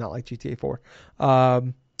actually did not like GTA 4.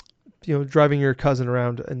 Driving your cousin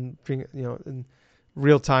around and in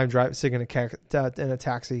real time sitting in a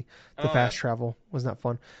taxi to fast travel was not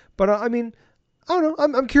fun. But I mean, I don't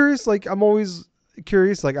know. I'm curious. Like I'm always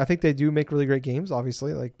curious. Like I think they do make really great games.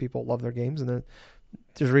 Obviously, like people love their games, and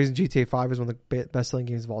there's a reason GTA 5 is one of the best-selling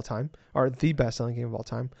games of all time, or the best-selling game of all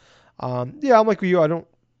time. I'm like you. I don't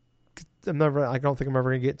think I'm ever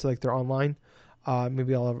gonna get to like their online.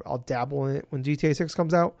 Maybe I'll dabble in it when GTA 6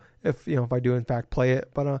 comes out if I do in fact play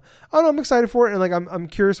it. But I don't know. I'm excited for it, and like I'm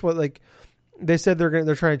curious what like they said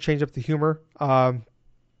they're trying to change up the humor to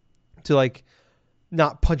like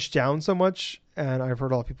not punch down so much. And I've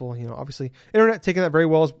heard a lot of people, obviously internet taking that very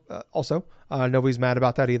well. Also, nobody's mad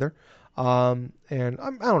about that either. And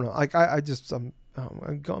I don't know. Like I'm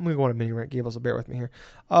gonna go on a mini rant. Gables will bear with me here.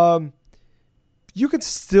 You could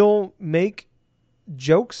still make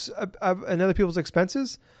jokes of other people's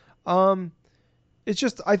expenses. It's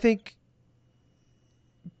just, I think,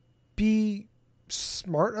 be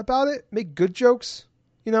smart about it. Make good jokes,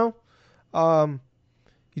 You don't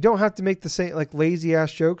have to make the same, like, lazy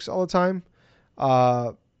ass jokes all the time.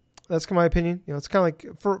 That's my opinion. It's kind of like,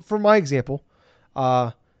 for my example,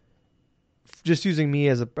 just using me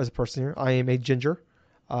as a person here, I am a ginger.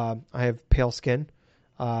 I have pale skin.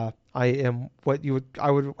 I am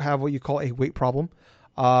I would have what you call a weight problem.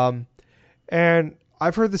 And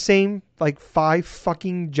I've heard the same like 5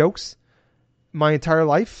 fucking jokes my entire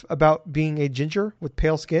life about being a ginger with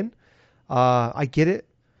pale skin. I get it.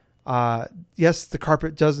 Yes, the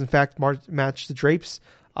carpet does in fact match the drapes.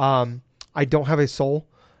 I don't have a soul.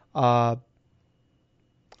 I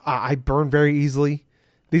burn very easily.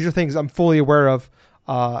 These are things I'm fully aware of.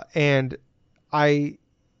 And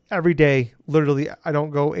every day, literally, I don't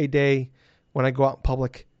go a day when I go out in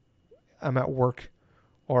public. I'm at work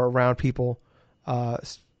or around people.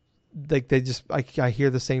 Like they just, I hear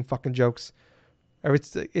the same fucking jokes. I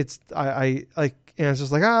like, and it's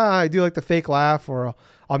just like, I do like the fake laugh, or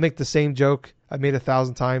I'll make the same joke I made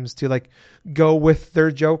 1,000 times to like go with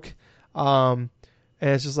their joke. And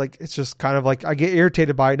it's just kind of like, I get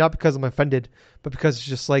irritated by it, not because I'm offended, but because it's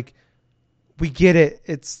just like, we get it.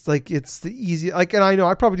 It's like, it's the easy, like, and I know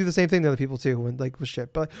I probably do the same thing to other people too, when like with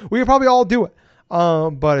shit, but we probably all do it.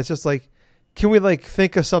 But it's just like, can we like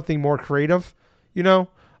think of something more creative,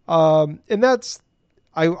 And that's,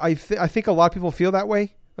 I think a lot of people feel that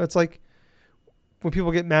way. It's like when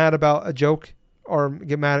people get mad about a joke or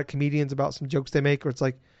get mad at comedians about some jokes they make, or it's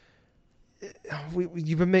like,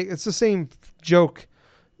 it's the same joke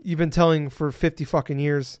you've been telling for 50 fucking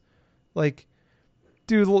years. Like,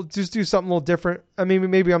 just do something a little different. I mean,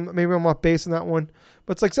 maybe I'm off base on that one,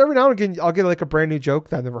 but it's like, so every now and again I'll get like a brand new joke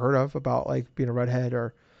that I've never heard of about like being a redhead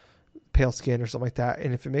or pale skin or something like that.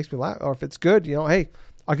 And if it makes me laugh, or if it's good, hey,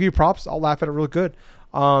 I'll give you props. I'll laugh at it real good.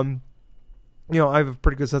 I have a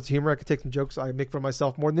pretty good sense of humor. I can take some jokes I make for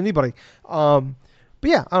myself more than anybody. But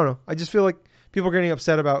yeah, I don't know. I just feel like people are getting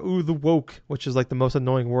upset about the woke, which is like the most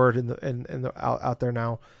annoying word in the out there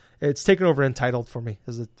now. It's taken over entitled for me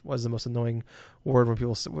as it was the most annoying word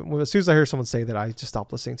as soon as I hear someone say that, I just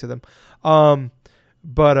stop listening to them.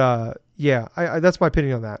 Yeah, I that's my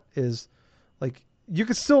opinion on that, is like, you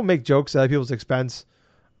could still make jokes at other people's expense.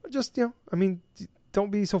 Just, I mean,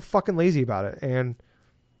 don't be so fucking lazy about it. And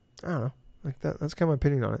I don't know, like that's kind of my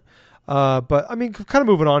opinion on it. But I mean, kind of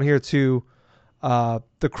moving on here to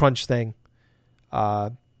the crunch thing.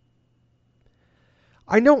 I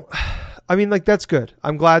know, I mean, like that's good.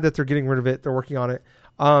 I'm glad that they're getting rid of it. They're working on it.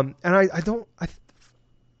 And I think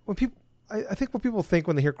what people think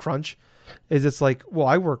when they hear crunch is it's like, well,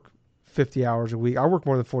 I work 50 hours a week. I work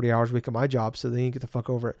more than 40 hours a week at my job, so they can get the fuck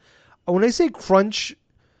over it. When they say crunch,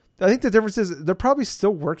 I think the difference is they're probably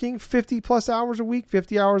still working 50 plus hours a week,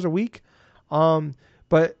 50 hours a week.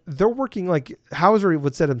 But they're working like Hauser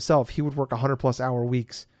would say himself, he would work 100 plus hour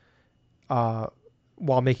weeks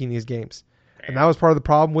while making these games. Damn. And that was part of the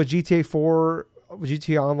problem with GTA 4,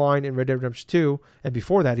 GTA Online, and Red Dead Redemption 2, and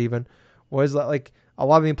before that even, was that like a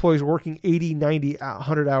lot of the employees were working 80, 90,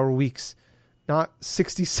 100 hour weeks, not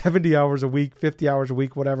 60, 70 hours a week, 50 hours a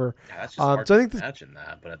week, whatever. Yeah, that's just hard to imagine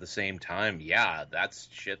that. But at the same time, yeah, that's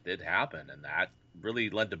shit did happen, and that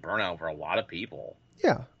really led to burnout for a lot of people.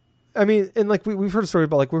 Yeah. I mean, and like we've heard a story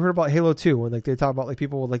about, like we heard about Halo 2, when like they talk about like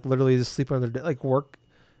people would like literally just sleep under their like work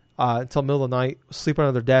until middle of the night, sleep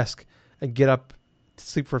under their desk, and get up,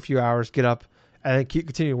 sleep for a few hours, get up, and then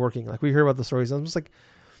continue working. Like we hear about the stories, and I'm just like,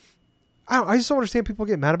 I just don't understand people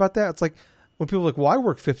get mad about that. It's like when people are like, well, I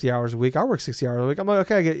work 50 hours a week, I work 60 hours a week. I'm like,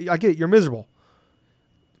 okay, I get it. You're miserable.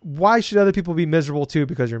 Why should other people be miserable too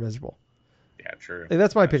because you're miserable? Yeah, true. Like,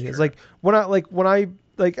 that's my opinion. True. It's like when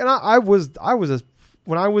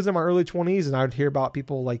I was in my early 20s and I would hear about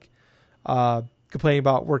people like complaining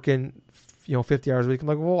about working, 50 hours a week. I'm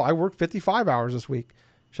like, well, I work 55 hours this week.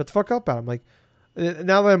 Shut the fuck up about it. I'm like,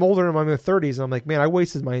 now that I'm older and I'm in my 30s, and I'm like, man, I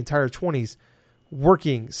wasted my entire 20s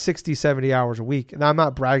working 60, 70 hours a week. And I'm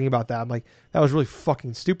not bragging about that. I'm like, that was really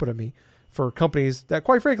fucking stupid of me for companies that,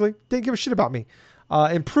 quite frankly, didn't give a shit about me.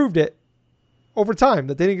 And proved it over time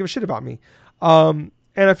that they didn't give a shit about me. And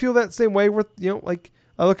I feel that same way with, like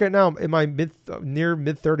I look at now in my near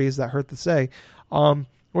mid 30s, that hurt to say, where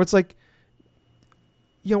it's like,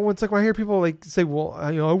 it's like when I hear people like say, well,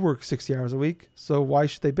 I work 60 hours a week, so why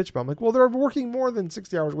should they bitch about it? I'm like, well, they're working more than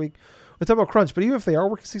 60 hours a week. We talk about crunch, but even if they are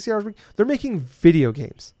working 60 hours a week, they're making video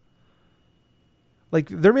games. Like,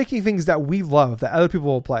 they're making things that we love, that other people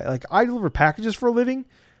will play. Like, I deliver packages for a living.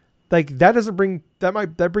 Like, that doesn't bring,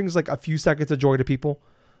 that brings like a few seconds of joy to people.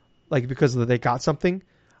 Like, because they got something.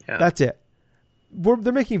 Yeah. That's it.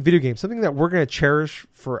 They're making video games, something that we're going to cherish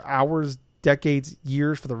for hours, decades,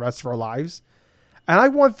 years, for the rest of our lives. And I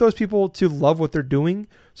want those people to love what they're doing,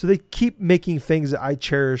 so they keep making things that I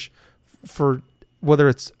cherish for whether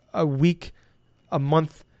it's a week, a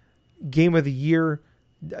month, game of the year,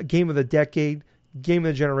 game of the decade, game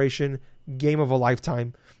of the generation, game of a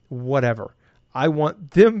lifetime, whatever. I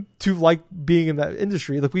want them to like being in that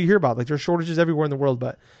industry. Like we hear about, like there's shortages everywhere in the world,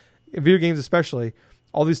 but in video games especially,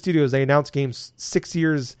 all these studios, they announce games 6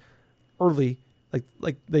 years early.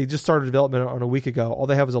 Like they just started development on a week ago. All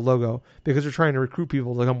they have is a logo because they're trying to recruit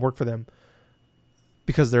people to come work for them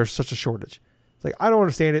because there's such a shortage. It's like, I don't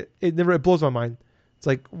understand it. It blows my mind. It's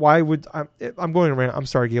like, why would I'm going to rant. I'm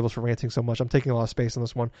sorry, Gables, for ranting so much. I'm taking a lot of space on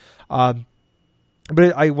this one. But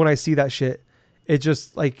when I see that shit, it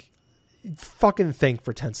just like, fucking think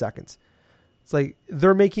for 10 seconds. It's like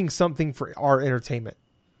they're making something for our entertainment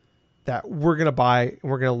that we're going to buy and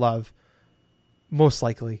we're going to love, most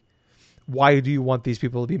likely. Why do you want these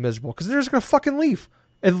people to be miserable? Because they're just going to fucking leave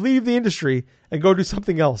the industry and go do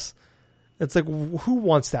something else. It's like, who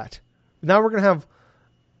wants that? Now we're going to have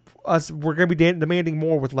we're going to be demanding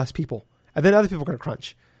more with less people. And then other people are going to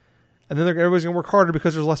crunch. And then everybody's going to work harder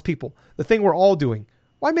because there's less people. The thing we're all doing.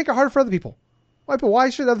 Why make it harder for other people? Why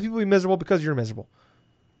should other people be miserable because you're miserable?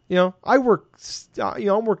 I work,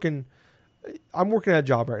 I'm working at a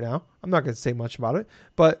job right now. I'm not going to say much about it,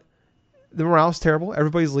 but the morale's terrible.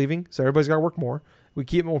 Everybody's leaving, so everybody's got to work more. We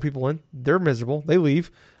keep more people in. They're miserable. They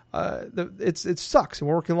leave. It sucks, and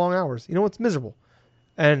we're working long hours. It's miserable.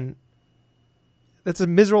 And that's a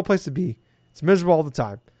miserable place to be. It's miserable all the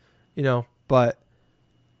time, but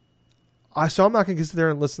so I'm not going to sit there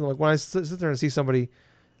and listen. Like when I sit there and see somebody,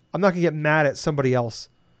 I'm not going to get mad at somebody else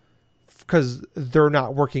because they're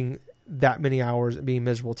not working that many hours and being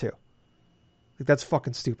miserable too. Like, that's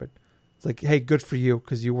fucking stupid. It's like, hey, good for you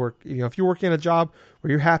because you work. If you're working a job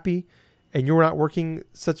where you're happy and you're not working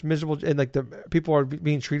such miserable, and like the people are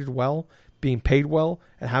being treated well, being paid well,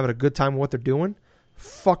 and having a good time with what they're doing,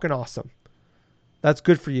 fucking awesome. That's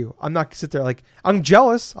good for you. I'm not gonna sit there like, I'm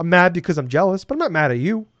jealous. I'm mad because I'm jealous, but I'm not mad at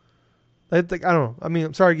you. I don't know. I mean,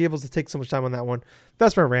 I'm sorry, Gables, to take so much time on that one.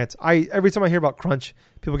 That's my rant. Every time I hear about crunch,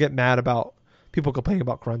 people get mad about people complaining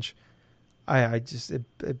about crunch.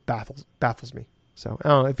 It baffles me. So I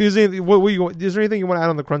don't know if there's anything. Is there anything you want to add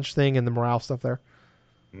on the crunch thing and the morale stuff there?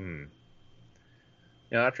 You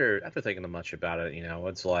know, after thinking much about it, you know,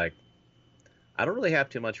 it's like I don't really have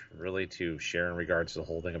too much really to share in regards to the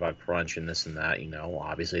whole thing about crunch and this and that. You know,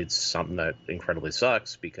 obviously it's something that incredibly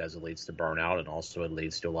sucks because it leads to burnout and also it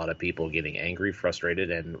leads to a lot of people getting angry, frustrated,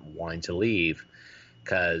 and wanting to leave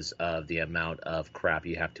because of the amount of crap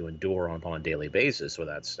you have to endure on a daily basis with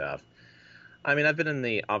that stuff. I mean, I've been in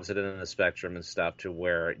the opposite end of the spectrum and stuff to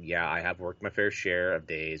where, yeah, I have worked my fair share of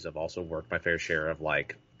days. I've also worked my fair share of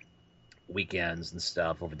like weekends and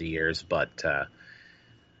stuff over the years, but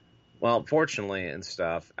well, fortunately and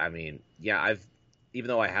stuff, I mean, yeah, even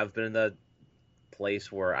though I have been in the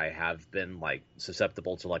place where I have been like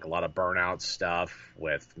susceptible to like a lot of burnout stuff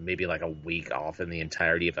with maybe like a week off in the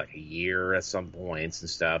entirety of like a year at some points and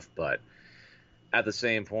stuff, but at the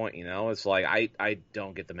same point, you know, it's like I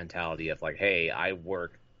don't get the mentality of like, hey, I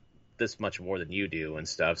work this much more than you do and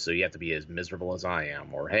stuff, so you have to be as miserable as I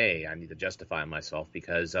am, or hey, I need to justify myself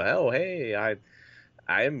because oh hey, I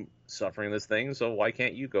am suffering this thing, so why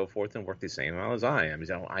can't you go forth and work the same amount as I am? You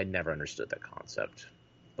know, I never understood that concept.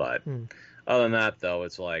 But other than that, though,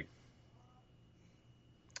 it's like,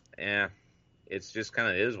 it's just kind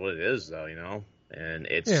of is what it is, though, you know? And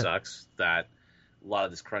it sucks that a lot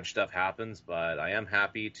of this crunch stuff happens, but I am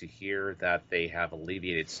happy to hear that they have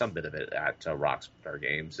alleviated some bit of it at Rockstar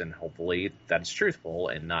Games, and hopefully that's truthful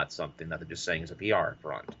and not something that they're just saying is a PR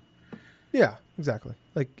front. Yeah, exactly.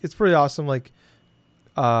 Like, it's pretty awesome. Like,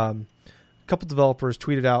 a couple developers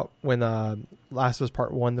tweeted out when Last of Us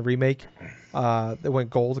Part 1, the remake, that went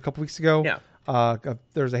gold a couple weeks ago. Yeah.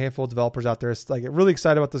 There's a handful of developers out there. It's like really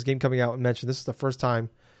excited about this game coming out and mentioned this is the first time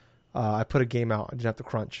I put a game out and didn't have to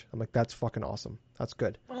crunch. I'm like, that's fucking awesome. That's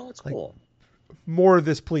good. Well, that's like, cool. More of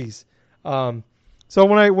this, please. So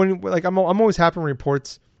when I'm always happy when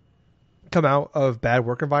reports come out of bad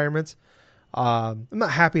work environments. I'm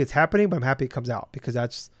not happy it's happening, but I'm happy it comes out because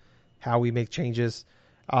that's how we make changes.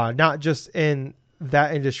 Not just in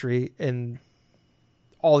that industry, in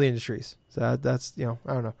all the industries. So that's, you know,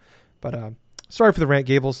 I don't know. But sorry for the rant,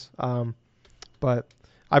 Gables. But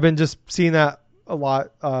I've been just seeing that a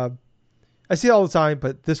lot. I see it all the time,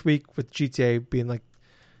 but this week with GTA being like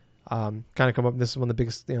kind of come up, this is one of the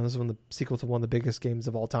biggest, you know, this is one of the sequel to one of the biggest games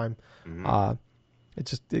of all time. Mm-hmm.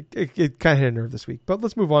 It kind of hit a nerve this week. But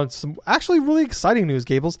let's move on to some actually really exciting news,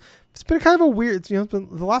 Gables. It's been kind of a weird, you know, it's been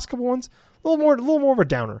the last couple ones a little more of a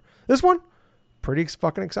downer. This one, pretty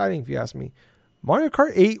fucking exciting if you ask me. Mario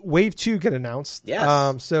Kart 8 Wave 2 get announced.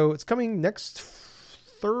 Yes. So it's coming next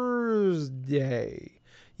Thursday.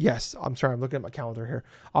 Yes, I'm sorry, I'm looking at my calendar here.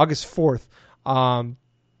 August 4th.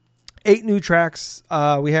 8 new tracks.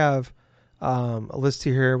 We have a list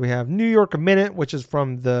here. We have New York a Minute, which is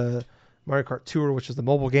from the Mario Kart Tour, which is the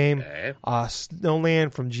mobile game. Okay.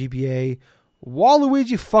 Snowland from GBA.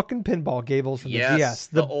 Waluigi fucking Pinball, Gables, from the DS.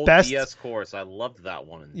 The old best DS course. I loved that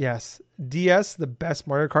one. Yes. DS, the best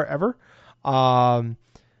Mario Kart ever. One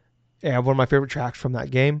of my favorite tracks from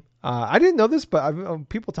that game. I didn't know this, but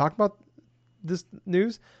people talk about this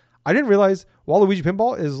news. I didn't realize Waluigi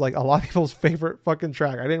Pinball is like a lot of people's favorite fucking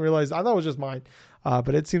track. I didn't realize. I thought it was just mine.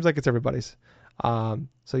 But it seems like it's everybody's.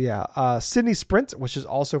 Sydney Sprint, which is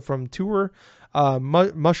also from Tour.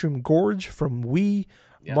 Mushroom Gorge from Wii.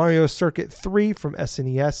 Yes. Mario Circuit 3 from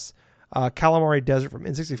SNES. Calamari Desert from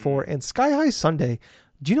N64. And Sky High Sunday.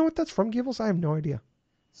 Do you know what that's from, Gables? I have no idea.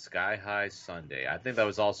 Sky High Sunday. I think that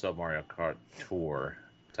was also Mario Kart Tour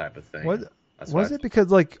type of thing. Was it?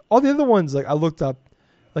 Because like all the other ones, like I looked up,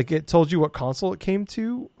 like it told you what console it came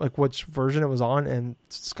to, like which version it was on, and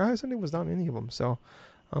Sky High Sunday was not in any of them. So,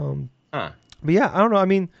 but yeah, I don't know. I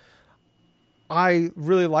mean, I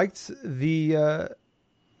really liked the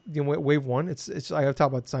Wave 1. It's I have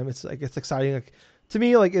talked about this time. It's like it's exciting. Like to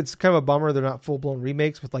me, like it's kind of a bummer they're not full blown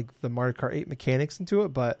remakes with like the Mario Kart 8 mechanics into it,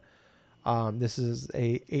 but this is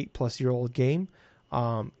a 8+ year old game.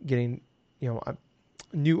 Getting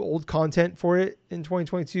new old content for it in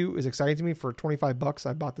 2022 is exciting to me. For $25,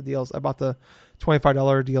 I bought the DLC. I bought the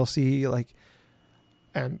 $25 DLC, like,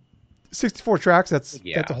 and 64 tracks. That's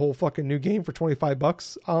a whole fucking new game for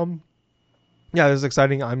 $25. Yeah, this is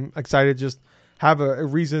exciting. I'm excited to just have a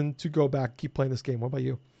reason to go back, keep playing this game. What about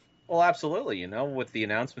you? Well, absolutely. You know, with the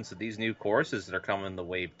announcements of these new courses that are coming in the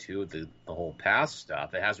Wave 2, the whole past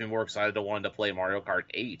stuff, it has me more excited to want to play Mario Kart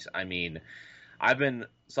 8. I mean, I've been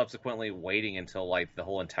subsequently waiting until like the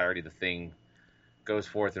whole entirety of the thing goes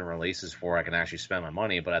forth and releases before I can actually spend my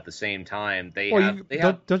money. But at the same time, don't you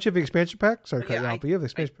have the expansion pack? Sorry, but you have the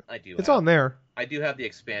expansion pack. I do. It's on there. I do have the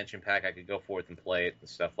expansion pack. I could go forth and play it and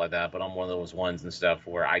stuff like that. But I'm one of those ones and stuff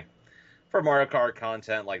where for Mario Kart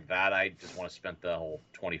content like that, I just want to spend the whole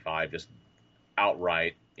 $25 just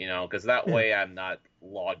outright, because that way I'm not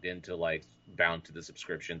logged into like bound to the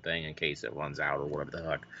subscription thing in case it runs out or whatever the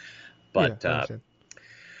heck.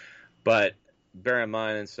 But bear in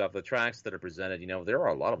mind and stuff, the tracks that are presented, there are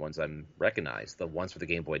a lot of ones I recognize. The ones for the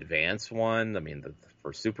Game Boy Advance one,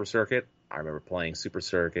 for Super Circuit, I remember playing Super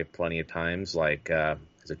Circuit plenty of times, like as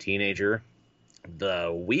a teenager. The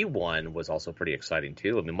Wii one was also pretty exciting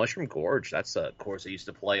too. Mushroom Gorge, that's a course I used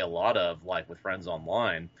to play a lot of, like with friends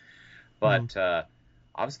online. But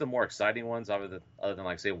obviously the more exciting ones, other than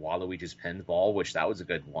like say Waluigi's Pinball, which that was a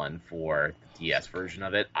good one for the DS version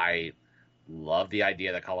of it. I love the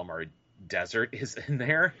idea that Calamari Desert is in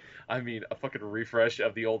there. A fucking refresh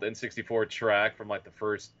of the old N64 track from like the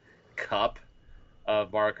first cup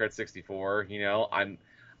of Mario Kart 64.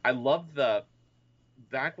 I love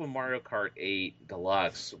back when Mario Kart 8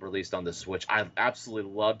 Deluxe released on the Switch, I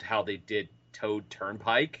absolutely loved how they did Toad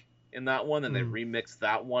Turnpike in that one, and they remixed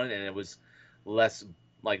that one, and it was less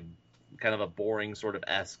like kind of a boring sort of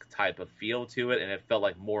esque type of feel to it, and it felt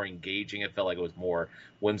like more engaging. It felt like it was more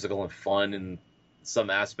whimsical and fun in some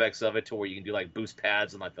aspects of it, to where you can do like boost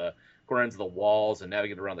pads and like the ends of the walls and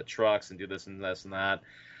navigate around the trucks and do this and this and that.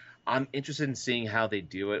 I'm interested in seeing how they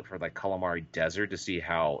do it for like Calamari Desert, to see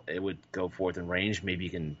how it would go forth in range. Maybe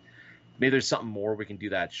there's something more we can do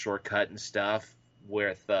that shortcut and stuff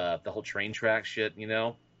with the whole train track shit.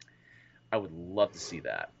 I would love to see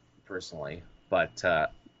that personally, but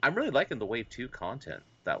I'm really liking the Wave 2 content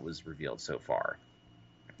that was revealed so far.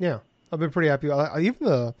 Yeah, I've been pretty happy.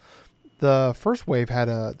 Even the first wave had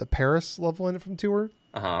the Paris level in it from Tour.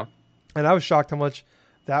 Uh-huh. And I was shocked how much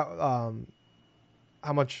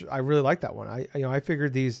I really liked that one. I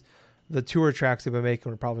figured the Tour tracks they've been making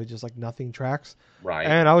were probably just like nothing tracks. Right.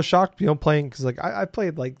 And I was shocked, playing, because like I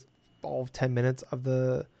played like all 10 minutes of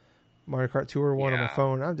the Mario Kart Tour one on my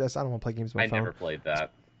phone. I don't want to play games on my phone. I never played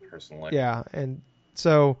that personally. Yeah, and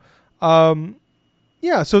so so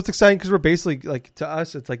it's exciting because we're basically like, to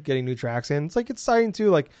us it's like getting new tracks in. It's like exciting to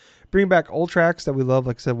like bring back old tracks that we love,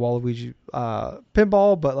 like I said, Waluigi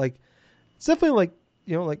Pinball, but like it's definitely like,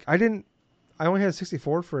 like I only had a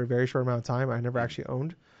 64 for a very short amount of time. I never actually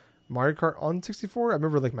owned Mario Kart on 64. I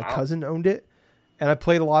remember like my cousin owned it, and I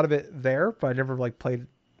played a lot of it there, but I never like played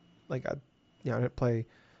like I didn't play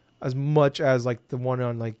as much as like the one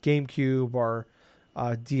on like GameCube or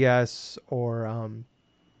DS or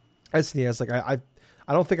SNES. Like I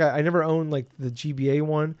don't think I never owned like the GBA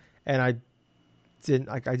one, and I didn't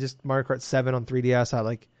like, I just Mario Kart 7 on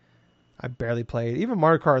 3DS. I barely played. Even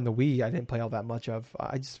Mario Kart on the Wii, I didn't play all that much of.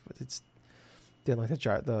 It's didn't like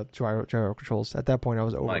the gyro controls. At that point, I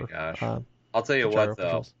was over. My gosh. I'll tell you what, though.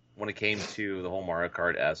 Controls. When it came to the whole Mario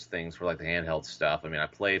Kart-esque things for like the handheld stuff, I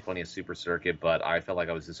played plenty of Super Circuit, but I felt like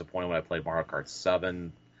I was disappointed when I played Mario Kart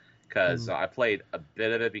 7, because I played a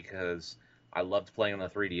bit of it because I loved playing on the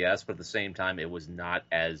 3DS, but at the same time, it was not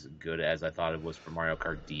as good as I thought it was for Mario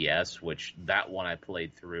Kart DS, which that one I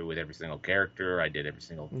played through with every single character. I did every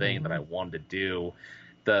single thing that I wanted to do.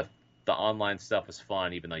 The online stuff was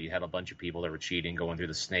fun, even though you had a bunch of people that were cheating, going through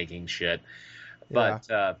the snaking shit. Yeah.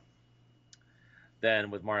 But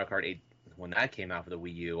then with Mario Kart 8, when that came out for the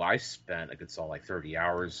Wii U, I spent a good solid like 30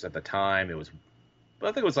 hours at the time. I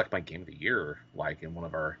think it was like my Game of the Year, like in one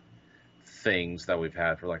of our things that we've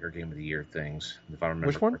had for like our Game of the Year things. If I remember.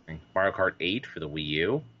 Which one? Correctly. Mario Kart 8 for the Wii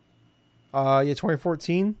U.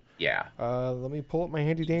 2014. Yeah. Let me pull up my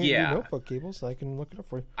handy dandy notebook cables so I can look it up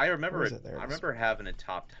for you. I remember it. I remember having it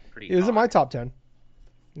topped pretty. It was in my top 10.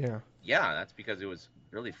 Yeah. Yeah, that's because it was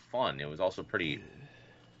really fun. It was also pretty.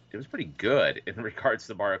 It was pretty good in regards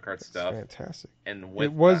to Mario Kart stuff. Fantastic. And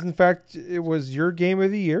in fact, it was your Game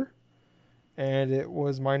of the Year, and it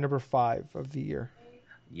was my number 5 of the year.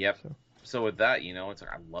 Yep. So with that, it's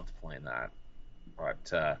like I loved playing that.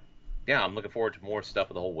 But yeah, I'm looking forward to more stuff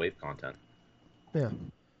with the whole Wave content. Yeah.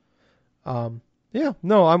 Yeah.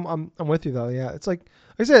 No, I'm with you though. Yeah, it's like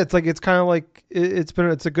I said, it's kind of like it's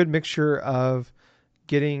a good mixture of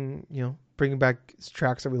getting, bringing back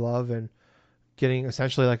tracks that we love and getting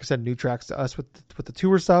essentially, like I said, new tracks to us with the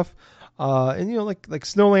tour stuff. And like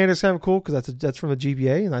Snowland is kind of cool because that's from the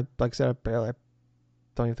GBA, and I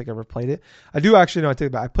don't even think I ever played it. I do actually know. I take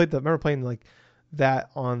it back. I remember playing like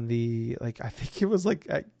that on the, like, I think it was like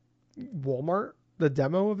at Walmart. The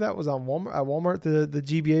demo of that was on Walmart, the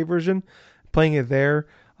GBA version, playing it there.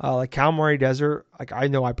 Like Calamari Desert, like I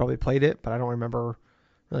know I probably played it, but I don't remember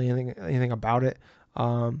really anything about it.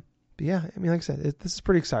 But yeah, like I said, this is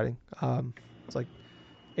pretty exciting. It's like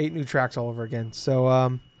 8 new tracks all over again.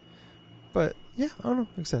 So, but yeah, I don't know.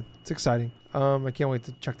 Like I said, it's exciting. I can't wait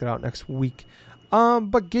to check that out next week.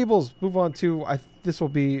 But Gables, move on to this will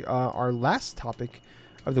be our last topic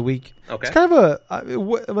of the week. Okay. It's kind of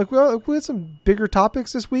we had some bigger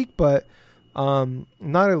topics this week, but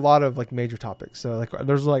not a lot of like major topics. So like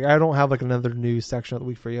there's like I don't have like another news section of the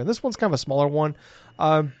week for you. And this one's kind of a smaller one.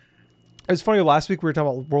 It was funny, last week we were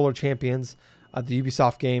talking about World of Champions, the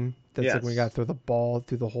Ubisoft game. That's like when you got to throw the ball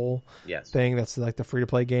through the hole thing. That's like the free to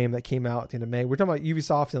play game that came out at the end of May. We're talking about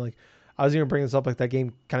Ubisoft, and like I was even bringing this up, like that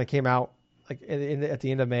game kind of came out like at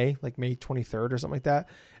the end of May, like May 23rd or something like that,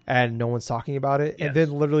 and no one's talking about it. Yes. And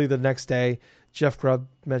then literally the next day, Jeff Grubb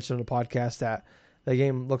mentioned on the podcast that the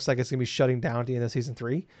game looks like it's going to be shutting down at the end of season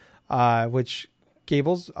 3, which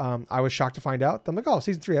Gables, I was shocked to find out. I'm like, oh,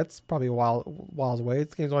 season 3, that's probably a while away.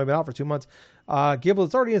 This game's only been out for 2 months. Gables,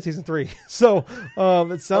 it's already in season 3. So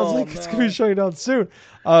it sounds like it's going to be shutting down soon.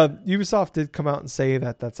 Ubisoft did come out and say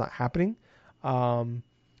that that's not happening.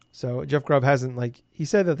 So Jeff Grubb hasn't, like, he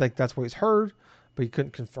said that like that's what he's heard, but he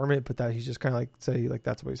couldn't confirm it, but that he's just kind of like say like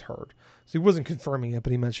that's what he's heard. So he wasn't confirming it,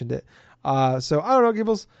 but he mentioned it. So I don't know,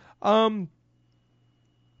 Gables.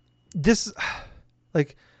 This,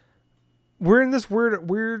 like, we're in this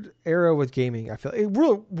weird era with gaming. I feel a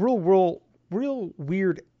real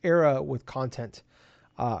weird era with content,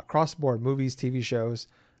 across the board, movies, TV shows,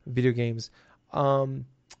 video games.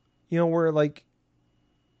 Where like,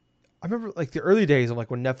 I remember like the early days of like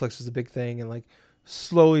when Netflix was a big thing, and like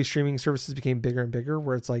slowly streaming services became bigger and bigger,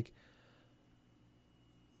 where it's like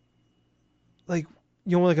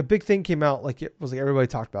like a big thing came out, like it was like everybody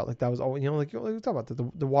talked about, like that was all, like we talk about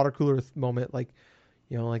the water cooler moment, like,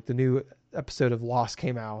 like the new episode of Lost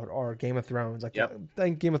came out, or Game of Thrones. Like, I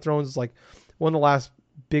think Game of Thrones is like one of the last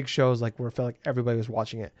big shows, like where it felt like everybody was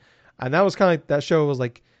watching it. And that was kind of like, that show was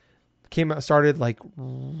like, started like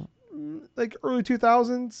early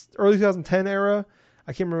 2000s, early 2010 era.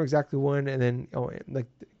 I can't remember exactly when. And then, like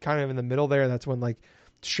kind of in the middle there, that's when like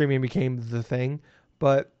streaming became the thing.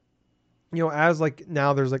 But, as like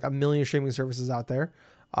now there's like a million streaming services out there.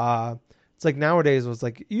 It's like nowadays was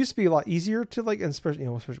like, it used to be a lot easier to like, and especially,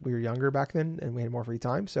 especially we were younger back then and we had more free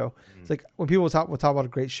time. So it's like when people would talk about a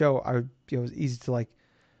great show, it was easy to like,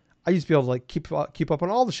 I used to be able to like keep up on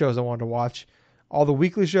all the shows I wanted to watch, all the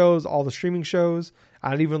weekly shows, all the streaming shows.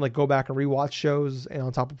 I'd even like go back and rewatch shows, and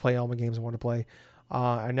on top of play all my games I want to play.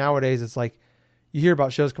 And nowadays it's like, you hear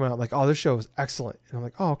about shows coming out like, oh, this show is excellent. And I'm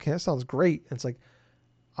like, oh, okay, that sounds great. And it's like,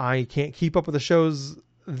 I can't keep up with the shows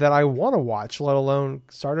that I want to watch, let alone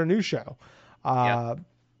start a new show.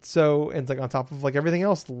 So, and it's like on top of like everything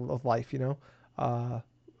else of life,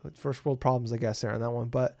 first world problems, I guess, there on that one.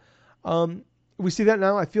 But we see that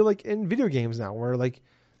now, I feel like in video games now, where like,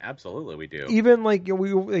 absolutely we do. Even like,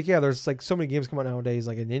 there's like so many games come out nowadays,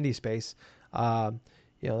 like in indie space.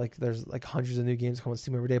 Like there's like hundreds of new games come on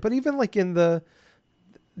Steam every day. But even like in the,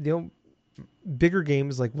 bigger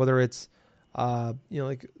games, like whether it's like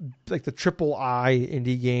the triple I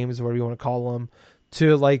indie games, whatever you want to call them,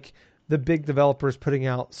 to like the big developers putting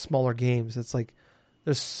out smaller games. It's like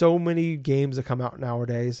there's so many games that come out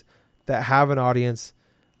nowadays that have an audience.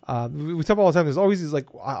 We talk about all the time. There's always these like,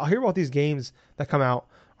 I'll hear about these games that come out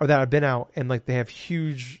or that have been out, and like they have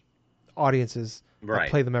huge audiences that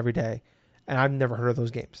play them every day, and I've never heard of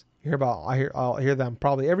those games. I'll hear them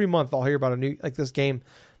probably every month. I'll hear about a new, like this game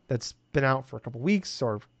that's been out for a couple weeks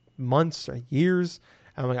or months or years,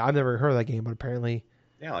 and I'm like, I've never heard of that game, but apparently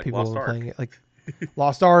like people are playing it. Like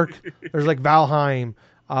Lost Ark, there's like Valheim,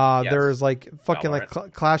 there's like fucking Valorant.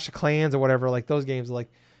 Like Clash of Clans or whatever, like those games, like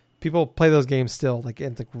people play those games still, like,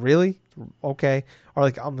 and it's like, really? Okay. Or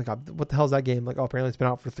like, I'm like, what the hell is that game? Like, oh, apparently it's been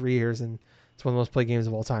out for 3 years and it's one of the most played games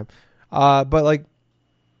of all time. But like,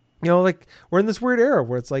 like we're in this weird era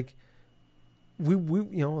where it's like, we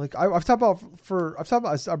like I've talked about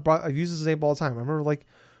I've used this example all the time. I remember like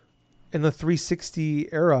in the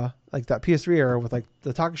 360 era, like that PS3 era with like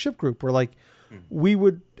the Talking Ship group, where like we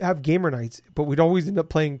would have gamer nights, but we'd always end up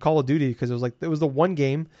playing Call of Duty because it was the one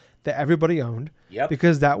game that everybody owned. Yep.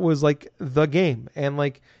 Because that was like the game. And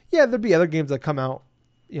like, yeah, there'd be other games that come out,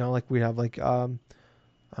 like we'd have like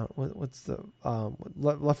what's the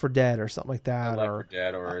Left 4 Dead or something like that, Left 4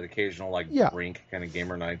 Dead, or the occasional like Brink kind of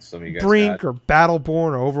gamer nights. Some of you guys Brink or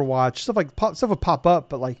Battleborn or Overwatch, stuff would pop up,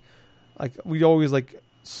 but like we'd always like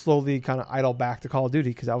slowly kind of idle back to Call of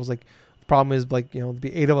Duty because I was like, the problem is like, there'd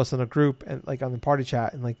be 8 of us in a group and like on the party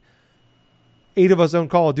chat, and like 8 of us own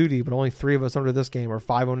Call of Duty, but only 3 of us own this game, or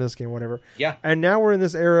 5 own this game, or whatever. Yeah. And now we're in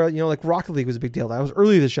this era, like Rocket League was a big deal. That was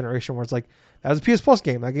early this generation, where it's like, that was a PS Plus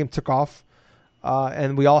game. That game took off,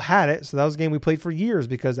 and we all had it. So that was a game we played for years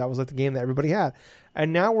because that was like the game that everybody had.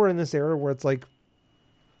 And now we're in this era where it's like,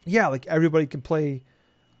 yeah, like everybody can play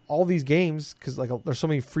all these games because like there's so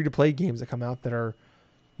many free to play games that come out that are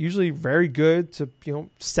usually very good to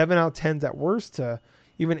 7 out of 10s at worst to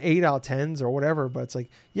even 8 out of 10s or whatever. But it's like,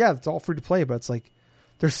 yeah, it's all free to play, but it's like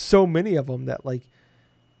there's so many of them that like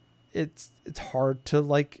it's hard to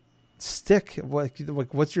like stick.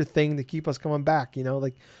 Like what's your thing to keep us coming back? You know,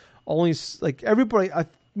 like only like everybody.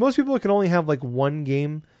 Most people can only have like one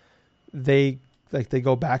game they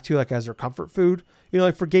go back to like as their comfort food. You know,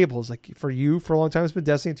 like for Gables, like for you for a long time it's been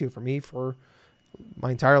Destiny 2. For me, for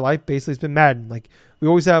my entire life, basically it's been Madden. Like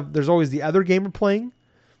there's always the other game we're playing,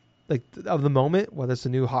 like of the moment, whether it's a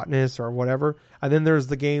new hotness or whatever, and then there's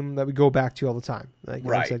the game that we go back to all the time. Like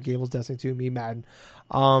I said, Gables, Destiny 2, me, Madden.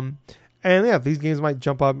 And yeah, these games might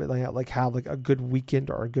jump up and like have like a good weekend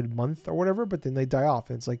or a good month or whatever, but then they die off.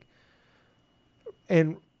 And it's like,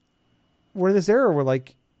 and we're in this era where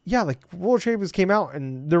like, yeah, like World Champions came out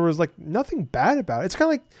and there was like nothing bad about it. It's kind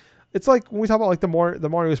of like, it's like when we talk about like the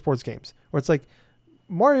Mario sports games, where it's like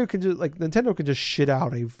Mario can just like Nintendo can just shit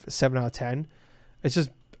out a 7 out of 10. It's just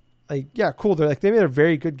like, yeah, cool. They're like, they made a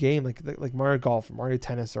very good game, like Mario Golf, or Mario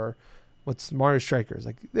Tennis, or what's Mario Strikers.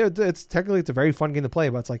 Like it's technically a very fun game to play,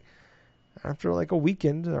 but it's like after like a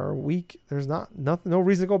weekend or a week, there's no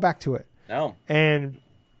reason to go back to it. No. And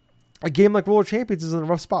a game like World Champions is in a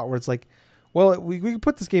rough spot where it's like, well, we can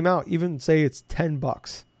put this game out, even say it's $10.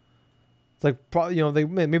 It's like, probably, you know,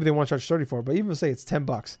 maybe they want to charge 34, but even say it's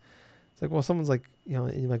 $10. It's like, well, someone's like, you know,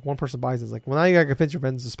 like one person buys it. It's like, well, now you gotta convince your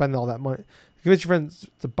friends to spend all that money, convince your friends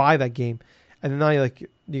to buy that game, and then now you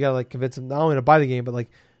gotta like convince them not only to buy the game, but like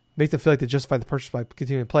make them feel like they justify the purchase by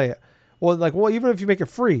continuing to play it. Well, even if you make it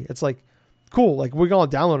free, it's like, cool, like we're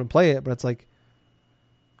gonna download and play it, but it's like,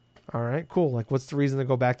 all right, cool. Like, what's the reason to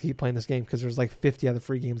go back to keep playing this game? Because there's like 50 other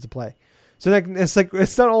free games to play. So like,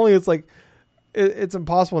 it's not only it's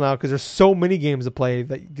impossible now because there's so many games to play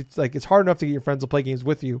that it's hard enough to get your friends to play games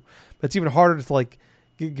with you, but it's even harder to like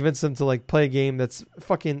convince them to like play a game that's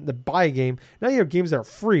fucking to buy a game. Now you have games that are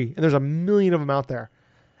free and there's a million of them out there,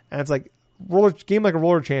 and it's like game like a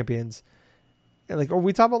Roller Champions, and like, or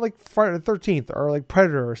we talk about like Friday the 13th or like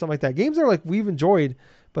Predator or something like that. Games that are like we've enjoyed,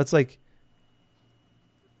 but it's like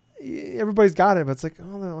everybody's got it, but it's like,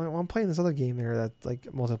 oh, I'm playing this other game there that's like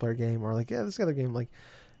a multiplayer game, or like, yeah, this other game, like,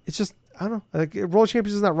 it's just, I don't know, like World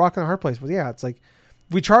Champions is not rocking a hard place, but yeah, it's like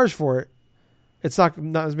if we charge for it, it's not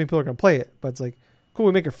as many people are gonna play it, but it's like, cool,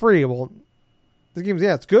 we make it free. Well, the game's,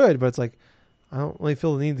 yeah, it's good, but it's like I don't really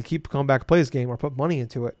feel the need to keep coming back to play this game or put money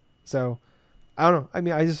into it. So I don't know. I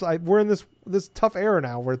mean, we're in this tough era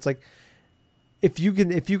now where it's like if you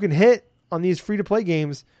can hit on these free to play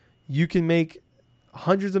games, you can make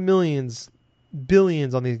hundreds of millions,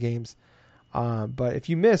 billions on these games. But if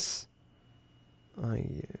you miss,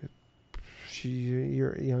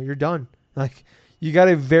 you're done. Like, you got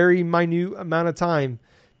a very minute amount of time.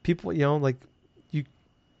 People, like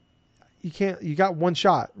you can't. You got one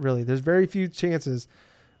shot, really. There's very few chances.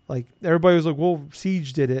 Like, everybody was like, well,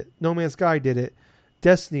 Siege did it, No Man's Sky did it,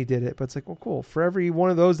 Destiny did it. But it's like, well, cool. For every one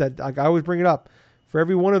of those that, like, I always bring it up, for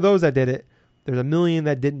every one of those that did it, there's a million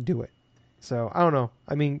that didn't do it. So I don't know.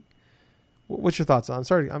 I mean, what's your thoughts on? I'm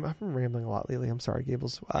sorry, I've been rambling a lot lately. I'm sorry,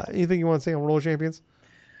 Gables. Anything you want to say on Roller Champions?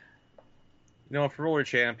 For Roller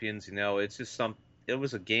Champions, it's just it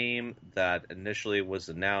was a game that initially was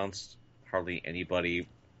announced. Hardly anybody,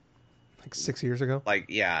 like 6 years ago.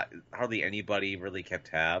 Hardly anybody really kept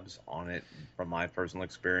tabs on it. From my personal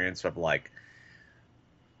experience of like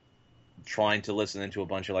trying to listen into a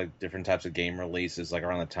bunch of like different types of game releases like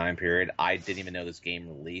around the time period, I didn't even know this game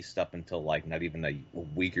released up until like not even a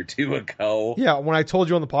week or two ago. Yeah, when I told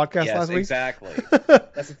you on the podcast last week. Exactly.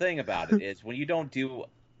 That's the thing about it, is when you don't do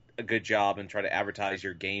a good job and try to advertise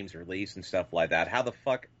your game's release and stuff like that, how the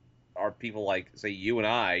fuck are people like, say, you and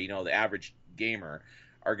I, the average gamer,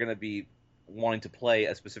 are going to be wanting to play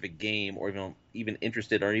a specific game, or even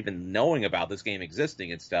interested or even knowing about this game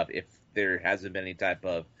existing and stuff, if there hasn't been any type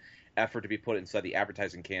of effort to be put inside the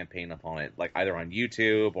advertising campaign upon it, like either on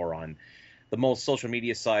YouTube or on the most social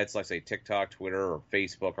media sites, like say TikTok, Twitter, or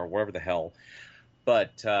Facebook, or wherever the hell.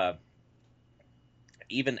 But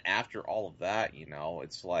even after all of that,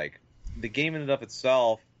 it's like the game in and of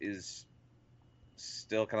itself is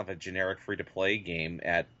still kind of a generic free-to-play game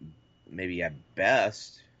at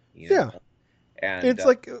best. Yeah. And it's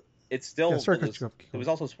like it's still it was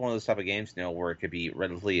also one of those type of games, where it could be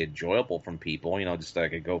relatively enjoyable from people, just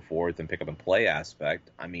like a go forth and pick up and play aspect.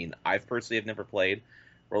 I mean, I personally have never played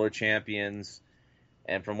Roller Champions,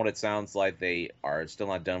 and from what it sounds like, they are still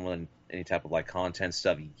not done with any type of like content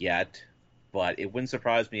stuff yet. But it wouldn't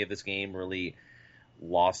surprise me if this game really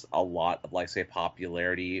lost a lot of, like, say,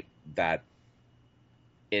 popularity that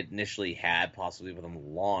it initially had, possibly with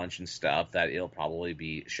them launch and stuff, that it'll probably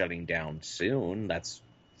be shutting down soon. That's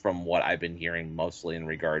from what I've been hearing, mostly in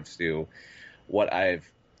regards to what I've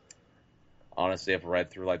read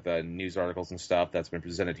through like the news articles and stuff that's been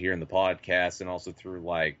presented here in the podcast, and also through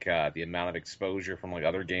like the amount of exposure from like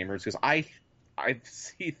other gamers, because I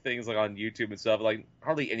see things like on YouTube and stuff, like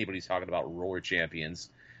hardly anybody's talking about Roller Champions,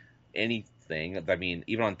 anything. I mean,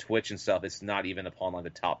 even on Twitch and stuff, it's not even upon like the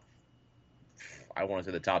top, I want to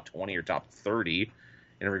say the top 20 or top 30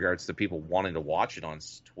 in regards to people wanting to watch it on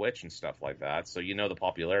Twitch and stuff like that. So the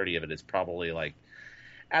popularity of it is probably like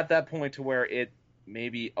at that point to where it may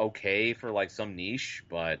be okay for like some niche,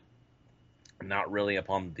 but not really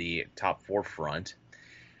upon the top forefront.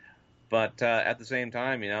 But at the same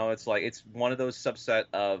time, it's like it's one of those subset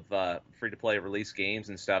of free-to-play release games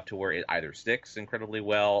and stuff to where it either sticks incredibly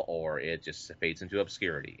well or it just fades into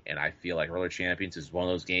obscurity. And I feel like Roller Champions is one of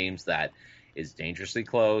those games that is dangerously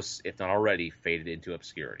close, if not already, faded into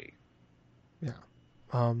obscurity. Yeah.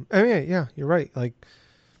 I mean, yeah, you're right. Like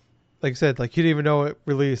I said, like you didn't even know it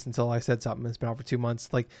released until I said something. It's been out for 2 months.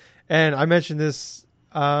 And I mentioned this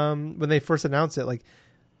when they first announced it. Like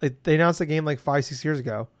they announced the game like 5-6 years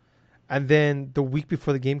ago. And then the week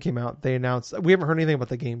before the game came out, they announced, we haven't heard anything about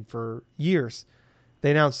the game for years.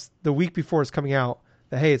 They announced the week before it's coming out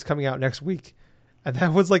that, hey, it's coming out next week. And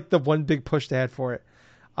that was like the one big push they had for it.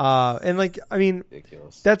 And like, I mean,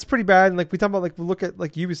 ridiculous. That's pretty bad. And like we talk about, like we look at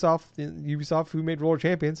like Ubisoft who made Roller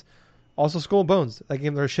Champions, also Skull and Bones. That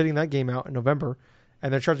game, they're shitting that game out in November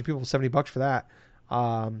and they're charging people $70 for that.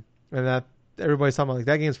 And that everybody's talking about like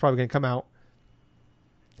that game's probably going to come out.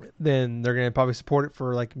 Then they're going to probably support it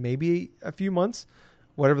for like maybe a few months,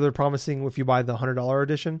 whatever they're promising if you buy the $100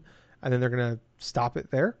 edition, and then they're going to stop it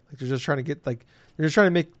there. Like they're just trying to get they're just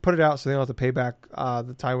trying to put it out so they don't have to pay back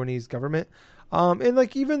the Taiwanese government. And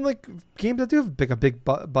like even like games that do have a big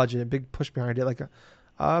budget and big push behind it, like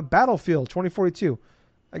a Battlefield 2042,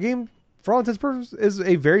 a game for all intents and purposes is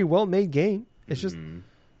a very well made game. It's just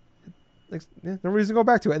like no reason to go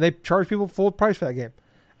back to it, and they charge people full price for that game.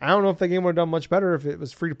 I don't know if that game would have done much better if it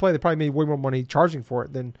was free to play. They probably made way more money charging for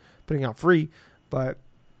it than putting out free. But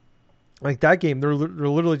like that game, they're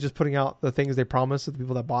literally just putting out the things they promised to the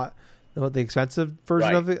people that bought the expensive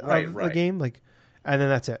version of the game. Like, and then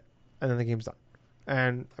that's it. And then the game's done.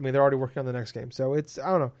 And I mean, they're already working on the next game. So it's, I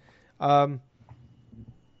don't know.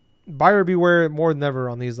 Buyer beware more than ever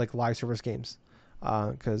on these like live service games.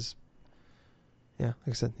 Cause yeah, like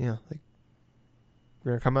I said, yeah, like,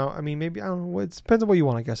 we're gonna come out. I mean, maybe I don't know. It depends on what you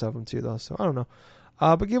want, I guess, of them too, though. So I don't know.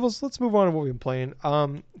 But Gables, let's move on to what we've been playing.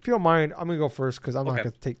 If you don't mind, I'm gonna go first because I'm not gonna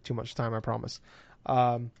take too much time. I promise.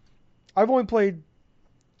 I've only played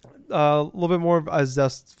a little bit more as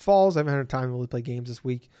Dusk Falls. I haven't had time to really play games this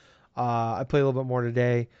week. I played a little bit more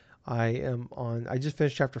today. I just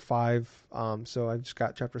finished chapter 5. So I've just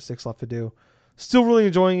got chapter 6 left to do. Still really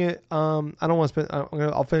enjoying it. I don't want to spend.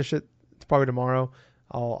 I'll finish it probably tomorrow.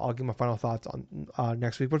 I'll give my final thoughts on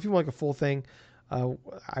next week. But if you want like a full thing,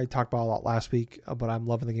 I talked about a lot last week, but I'm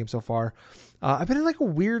loving the game so far. I've been in like a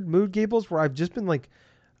weird mood, Gables, where I've just been like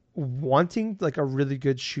wanting like a really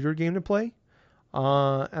good shooter game to play.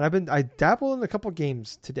 And I dabbled in a couple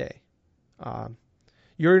games today.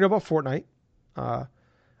 You already know about Fortnite. I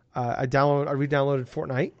re-downloaded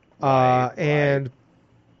Fortnite. And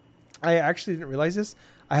I actually didn't realize this.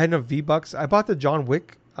 I had enough V-Bucks. I bought the John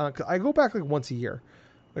Wick. 'Cause I go back like once a year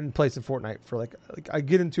and play some Fortnite for like I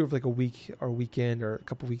get into it for like a week or a weekend or a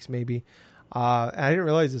couple weeks maybe. And I didn't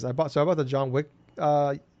realize this. I bought the John Wick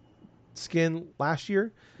skin last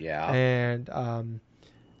year. Yeah. And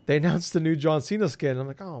they announced the new John Cena skin. I'm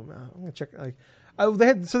like, oh man, I'm gonna check. Like,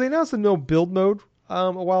 they announced the no build mode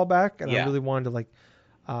a while back, and I really wanted to like.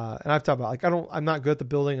 And I've talked about like I'm not good at the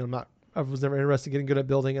building. I was never interested in getting good at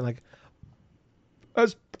building, and like I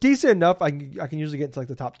was decent enough. I can usually get to like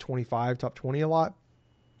the top 25, top 20 a lot.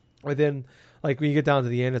 But then like when you get down to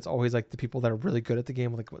the end, it's always like the people that are really good at the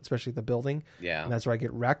game, like especially the building. Yeah. And that's where I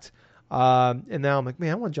get wrecked. And now I'm like,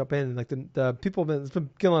 man, I want to jump in. And like the people it's been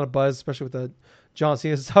getting a lot of buzz, especially with the John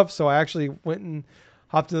Cena stuff. So I actually went and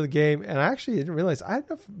hopped into the game, and I actually didn't realize I had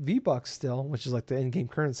enough V-Bucks still, which is like the in-game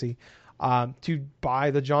currency, to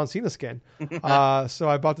buy the John Cena skin. So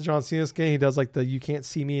I bought the John Cena skin. He does like the "You Can't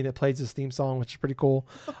See Me" and it plays his theme song, which is pretty cool.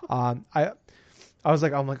 I'm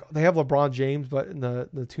like, they have LeBron James, but in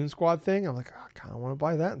the Toon Squad thing, I'm like, I kind of want to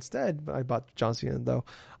buy that instead. But I bought John Cena though.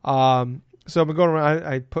 So I've been going around.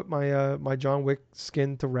 I put my my John Wick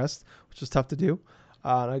skin to rest, which was tough to do.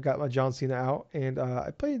 And I got my John Cena out, and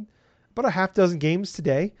I played about a half dozen games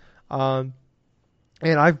today.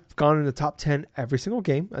 And I've gone in the top 10 every single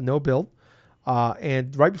game, a no build.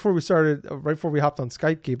 And right before we hopped on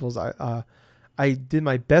Skype, Gables, I did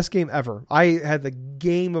my best game ever. I had the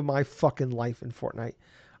game of my fucking life in Fortnite.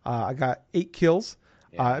 I got 8 kills.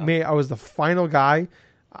 Yeah. I was the final guy.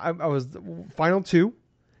 I was the final two,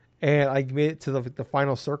 and I made it to the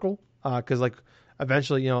final circle. Because like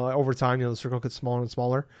eventually, over time, the circle gets smaller and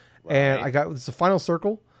smaller. And Right. I got this the final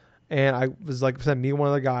circle, and I was like, me and one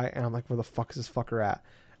other guy, and I'm like, where the fuck is this fucker at?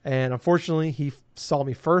 And unfortunately, he saw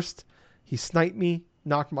me first. He sniped me,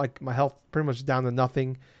 knocked my health pretty much down to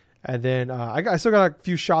nothing, and then I still got a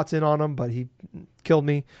few shots in on him, but he killed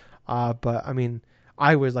me. But I mean,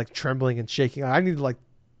 I was like trembling and shaking. I needed like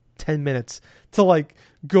 10 minutes to like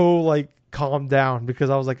go like calm down because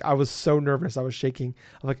I was so nervous. I was shaking.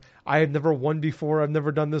 I'm like, I had never won before. I've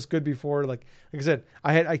never done this good before. Like I said,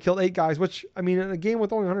 I killed 8 guys, which I mean, in a game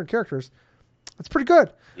with only 100 characters, that's pretty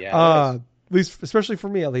good. Yeah. At least, especially for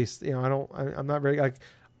me, at least, I'm not very like,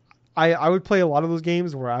 I would play a lot of those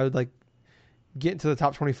games where I would like get into the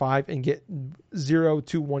top 25 and get 0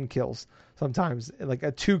 to 1 kills. Sometimes like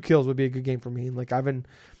a 2 kills would be a good game for me. And like I've been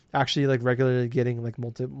actually like regularly getting like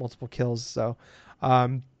multiple kills. So,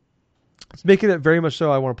 it's making it very much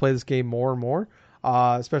so I want to play this game more and more.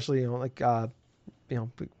 Especially, with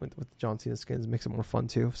John Cena skins, it makes it more fun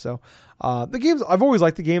too. So, the games, I've always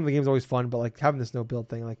liked the game. The game's always fun, but like having this no build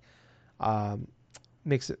thing, like,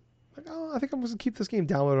 makes it like, oh, I think I'm going to keep this game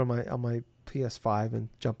downloaded on my PS5 and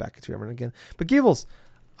jump back into it again. But Gables,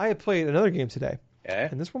 I have played another game today. Okay.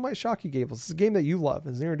 And this one might shock you, Gables. It's a game that you love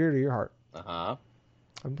and is near and dear to your heart. Uh-huh.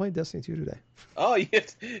 I'm playing Destiny 2 today. Oh,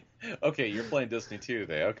 yes. Okay, you're playing Destiny 2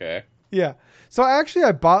 today. Okay. Yeah. So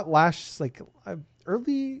I bought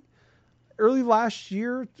early last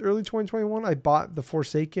year, early 2021. I bought the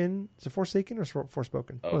Forsaken. Is it Forsaken or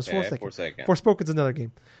Forspoken? Okay, Oh, it's Forsaken. Forsaken. Forspoken's another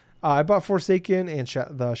game. I bought Forsaken and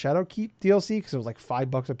the Shadowkeep DLC because it was like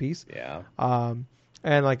 $5 a piece. Yeah.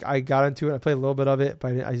 And like I got into it. I played a little bit of it,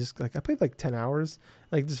 but I played like 10 hours,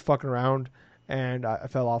 like just fucking around, and I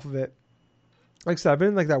fell off of it. Like I said, I've been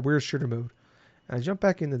in like that weird shooter mode, and I jumped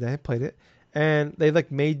back in today, played it, and they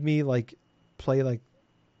like made me like play like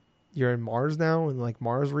you're in Mars now, and like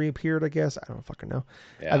Mars reappeared. I guess I don't fucking know.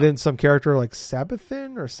 Yeah. And then some character like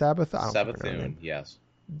Sabathun or Sabbath. I don't fucking know. Sabathun, yes.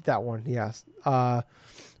 That one, yes.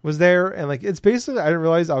 Was there, and like it's basically I didn't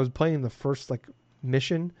realize I was playing the first like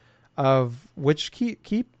mission of Witch Keep.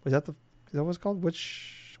 Is that what it's called?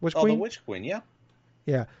 Witch Queen? Oh, the Witch Queen, yeah.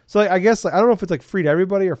 Yeah. So like, I guess like, I don't know if it's like free to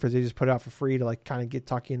everybody or if they just put it out for free to like kind of get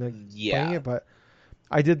talking into playing it. But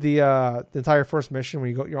I did the entire first mission where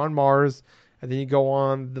you're on Mars and then you go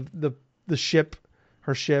on the ship,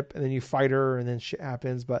 her ship, and then you fight her and then shit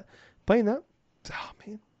happens. But playing that, oh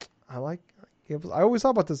man, I always thought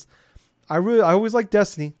about this. I always like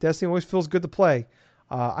Destiny. Destiny always feels good to play.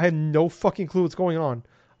 I have no fucking clue what's going on.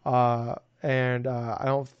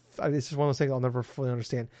 It's just one of those things I'll never fully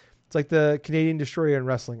understand. It's like the Canadian Destroyer in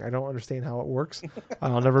wrestling. I don't understand how it works.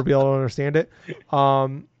 I'll never be able to understand it.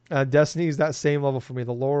 Destiny is that same level for me.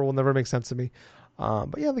 The lore will never make sense to me.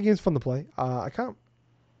 But yeah, the game's fun to play. I don't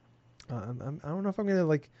know if I'm gonna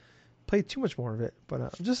like play too much more of it, but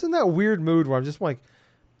I'm just in that weird mood where I'm just like,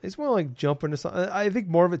 I just want to like jump into something. I think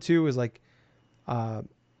more of it too is like, I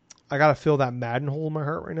gotta fill that Madden hole in my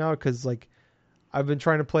heart right now because like I've been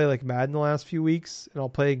trying to play like Madden the last few weeks, and I'll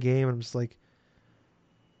play a game and I'm just like,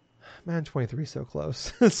 Madden 23 is so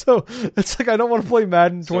close. So it's like I don't want to play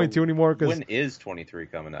Madden 22 anymore. Cause, when is 23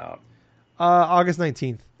 coming out? August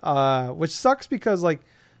 19th. Which sucks because like,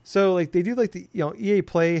 so like they do like the EA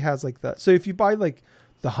Play has like the, so if you buy like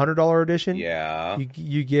the $100 edition, yeah,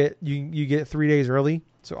 you get 3 days early,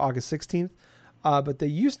 so August 16th. But they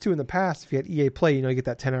used to in the past, if you had EA Play, you get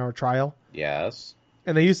that 10-hour trial. Yes.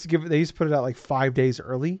 And they used to put it out like 5 days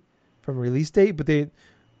early from release date, but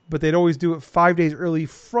they'd always do it 5 days early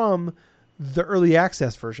from the early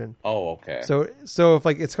access version. Oh, okay. So if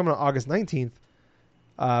like it's coming on August 19th,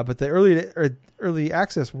 but the early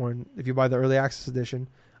access one, if you buy the early access edition,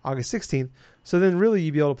 August 16th. So then really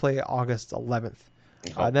you'd be able to play it August 11th.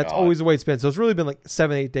 And that's always the way it's been. So it's really been like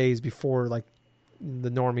 7-8 days before like the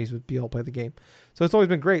normies would be able to play the game. So it's always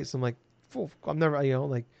been great. So I'm like, I'm never,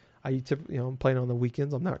 I'm playing on the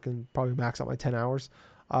weekends. I'm not going to probably max out my 10 hours.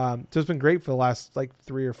 So it's been great for the last like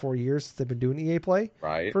 3 or 4 years since they've been doing EA Play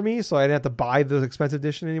for me. So I didn't have to buy the expensive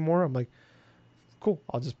edition anymore. I'm like, cool.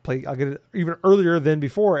 I'll just play. I'll get it even earlier than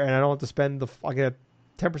before, and I don't have to spend I'll get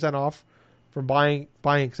 10% off from buying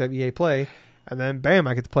because I have EA Play, and then bam,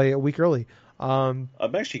 I get to play a week early. I'm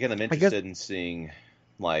actually kind of interested in seeing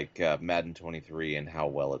like Madden 23 and how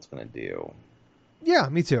well it's going to do. Yeah,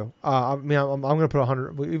 me too. I mean, I'm going to put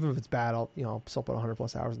 100, even if it's bad, I'll still put 100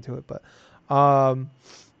 plus hours into it. But,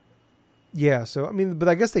 yeah. So I mean, but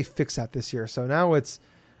I guess they fixed that this year. So now it's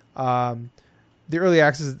the early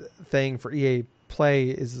access thing for EA Play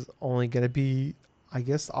is only going to be, I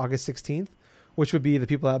guess, August 16th, which would be the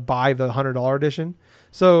people that buy the $100 edition.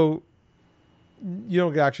 So you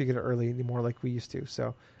don't actually get it early anymore like we used to.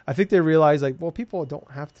 So I think they realize like, well, people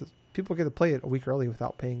get to play it a week early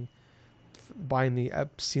without buying the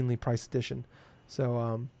obscenely priced edition.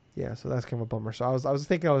 So yeah, so that's kind of a bummer. So I was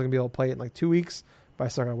thinking I was gonna be able to play it in like 2 weeks, but I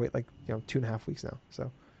still gotta wait like 2.5 weeks now.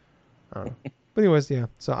 So I don't know. But anyways, yeah.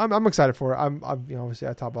 So I'm excited for it. I'm obviously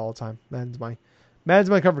I top all the time. Madden's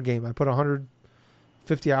my comfort game. I put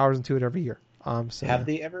 150 hours into it every year. So have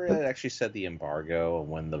they ever actually said the embargo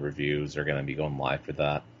when the reviews are going to be going live for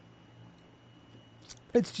that?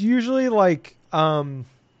 It's usually like the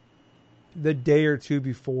day or two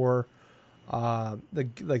before the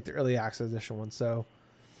early access edition one. So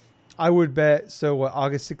I would bet. So what,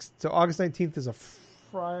 August 6th? So August 19th is a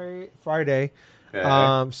Friday.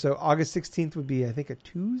 Okay. So August 16th would be, I think, a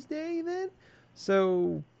Tuesday then.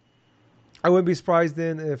 So I wouldn't be surprised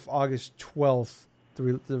then if August 12th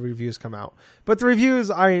the reviews come out. But the reviews,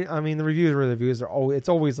 I mean, the reviews are always, it's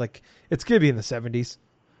always like, it's going to be in the 70s.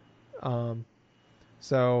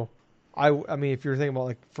 So I mean, if you're thinking about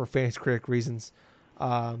like for Fantasy Critic reasons,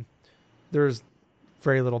 there's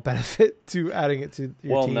very little benefit to adding it to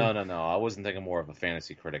your team. No. I wasn't thinking more of a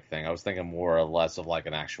Fantasy Critic thing. I was thinking more or less of like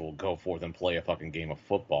an actual go forth and play a fucking game of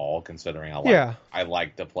football, considering I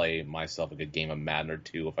like to play myself a good game of Madden or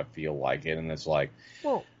two if I feel like it. And it's like,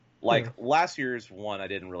 last year's one I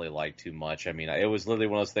didn't really like too much. I mean, it was literally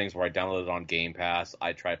one of those things where I downloaded it on Game Pass.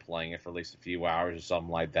 I tried playing it for at least a few hours or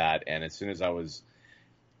something like that. And as soon as I was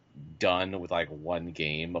done with like one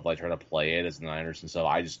game of like trying to play it as the Niners and so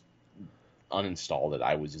I just uninstalled it.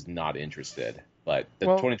 I was just not interested. But the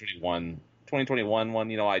 2021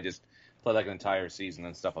 one, I just played like an entire season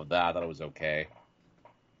and stuff of that. I thought it was okay.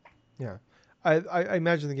 Yeah, I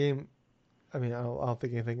imagine the game. I mean, I don't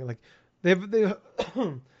think anything like they've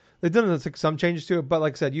they've done some changes to it. But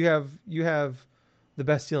like I said, you have the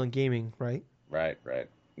best deal in gaming, right? Right.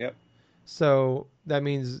 Yep. So that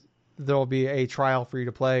means there'll be a trial for you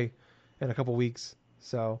to play in a couple weeks.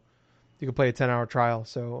 So you can play a 10-hour trial.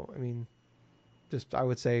 So I mean, I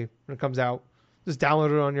would say when it comes out, just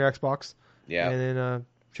download it on your Xbox. Yeah. And then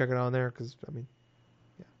check it on there because I mean,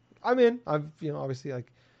 yeah, I'm in. I've obviously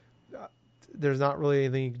like there's not really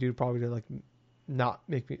anything you can do probably to like not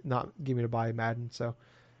get me to buy Madden. So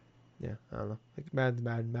yeah, I don't know. Like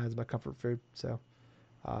Madden's my comfort food. So,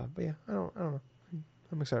 but yeah, I don't know.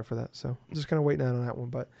 I'm excited for that. So I'm just kind of waiting out on that one.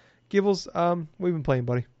 But Gibbles, we've been playing,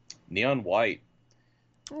 buddy. Neon White.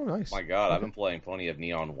 Oh, nice. My God, okay. I've been playing plenty of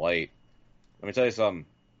Neon White. Let me tell you something.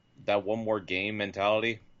 That one more game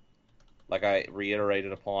mentality, like I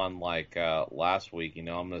reiterated upon like last week, I'm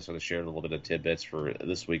going to sort of share a little bit of tidbits for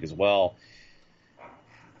this week as well.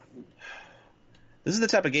 This is the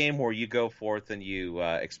type of game where you go forth and you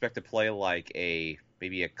expect to play like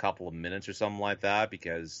maybe a couple of minutes or something like that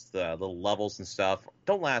because the little levels and stuff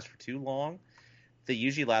don't last for too long. They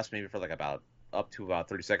usually last maybe for like up to about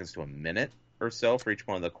 30 seconds to a minute or so for each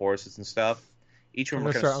one of the courses and stuff. Each one.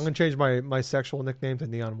 I'm going to change my sexual nickname to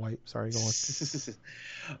Neon White. Sorry, go on.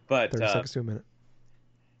 But 30 seconds to a minute.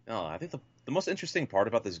 No, I think the most interesting part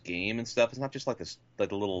about this game and stuff is not just like this, like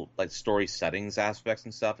the little like story settings aspects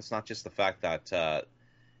and stuff. It's not just the fact that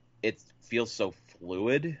it feels so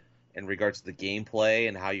fluid in regards to the gameplay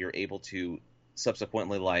and how you're able to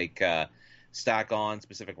subsequently like stack on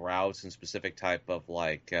specific routes and specific type of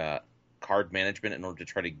like card management in order to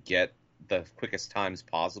try to get the quickest times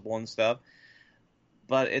possible and stuff.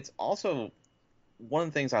 But it's also one of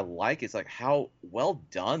the things I like is like how well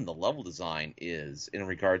done the level design is in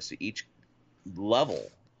regards to each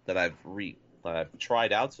level that I've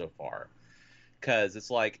tried out so far. Because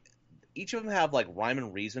it's like each of them have like rhyme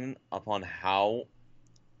and reason upon how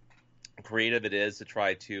creative it is to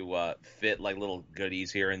try to fit like little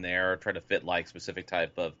goodies here and there, try to fit like specific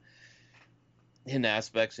type of hidden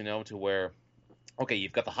aspects, to where, okay,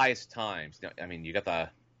 you've got the highest times. I mean, you got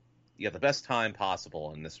the best time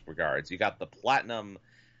possible in this regards. You got the platinum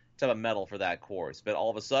type of medal for that course, but all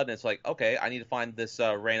of a sudden it's like, okay, I need to find this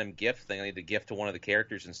random gift thing. I need to gift to one of the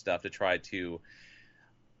characters and stuff to try to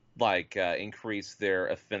like increase their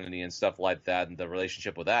affinity and stuff like that, and the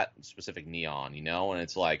relationship with that specific Neon, and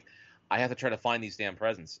it's like I have to try to find these damn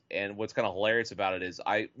presents. And what's kind of hilarious about it is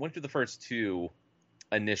I went through the first two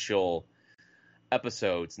initial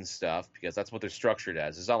episodes and stuff because that's what they're structured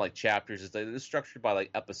as. It's not like chapters. It's structured by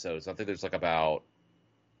like episodes. I think there's like about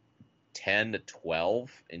 10 to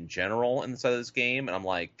 12 in general inside of this game, and I'm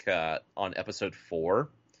like on episode 4.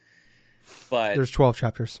 But there's 12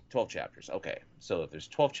 chapters. 12 chapters. Okay, so if there's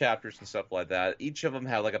 12 chapters and stuff like that, each of them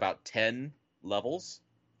have like about 10 levels,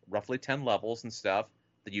 roughly 10 levels and stuff.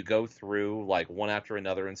 that you go through like one after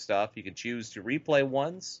another and stuff. You can choose to replay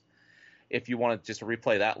ones if you want to just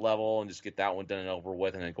replay that level and just get that one done and over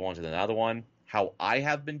with and then go on to another one. How I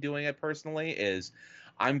have been doing it personally is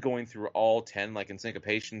I'm going through all 10, like in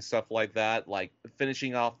syncopation, stuff like that, like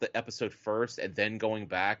finishing off the episode first and then going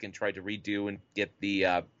back and try to redo and get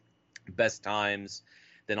the best times.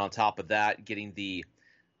 Then on top of that, getting the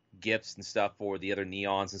gifts and stuff for the other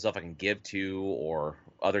neons and stuff I can give to or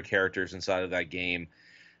other characters inside of that game.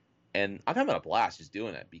 And I'm having a blast just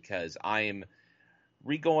doing it because I am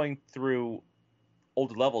re-going through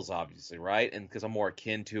older levels, obviously, right? And because I'm more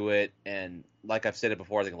akin to it, and like I've said it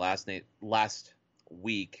before, I think last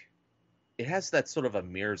week, it has that sort of a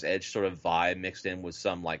Mirror's Edge sort of vibe mixed in with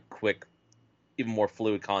some like quick, even more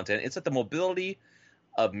fluid content. It's like the mobility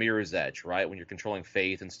of Mirror's Edge, right? When you're controlling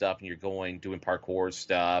Faith and stuff, and you're doing parkour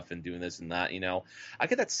stuff and doing this and that, I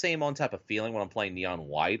get that same on type of feeling when I'm playing Neon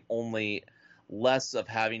White, only less of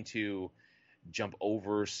having to jump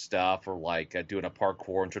over stuff or like doing a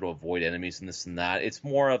parkour and try to avoid enemies and this and that. It's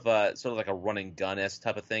more of a sort of like a run and gun-esque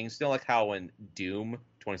type of thing. Still like how in Doom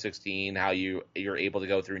 2016, how you're able to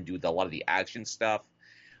go through and do a lot of the action stuff,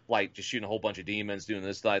 like just shooting a whole bunch of demons, doing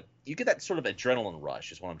this, that. You get that sort of adrenaline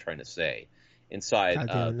rush is what I'm trying to say. Inside, God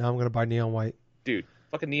damn it, now I'm going to buy Neon White. Dude,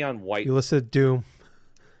 fucking Neon White. You listed Doom.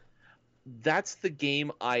 That's the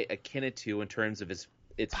game I akin it to in terms of its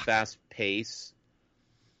fast pace,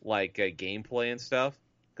 like gameplay and stuff.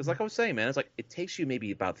 Because like I was saying, man, it's like it takes you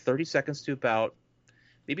maybe about 30 seconds to about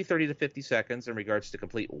maybe 30 to 50 seconds in regards to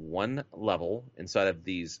complete one level inside of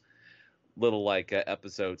these little like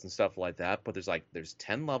episodes and stuff like that. But there's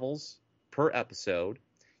 10 levels per episode.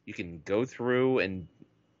 You can go through and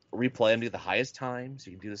replay them to the highest times.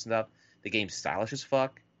 You can do this stuff. The game's stylish as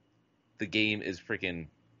fuck. The game is freaking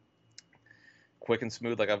quick and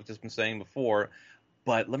smooth, like I've just been saying before.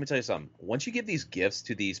 But let me tell you something. Once you give these gifts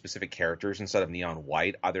to these specific characters instead of Neon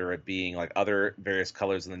White, either it being like other various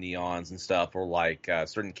colors in the neons and stuff, or like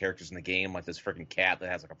certain characters in the game, like this freaking cat that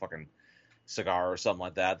has like a fucking cigar or something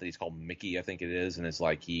like that he's called Mickey, I think it is, and it's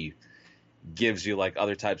like he gives you like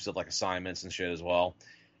other types of like assignments and shit as well.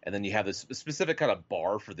 And then you have this specific kind of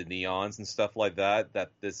bar for the neons and stuff like that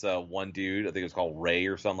this one dude, I think it was called Ray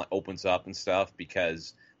or something, like opens up and stuff,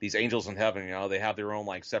 because these angels in heaven, they have their own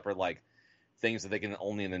like separate like things that they can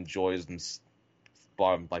only enjoy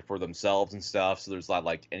like for themselves and stuff. So there's not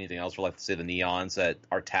like anything else for, like, say, the neons that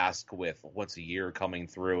are tasked with once a year coming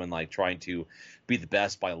through and like trying to be the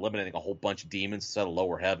best by eliminating a whole bunch of demons instead of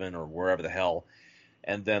lower heaven or wherever the hell.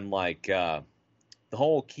 And then like the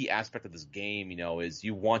whole key aspect of this game, is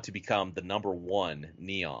you want to become the number one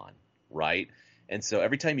neon, right? And so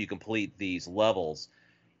every time you complete these levels,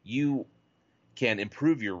 you can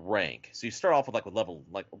improve your rank. So you start off with level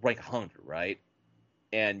rank 100, right?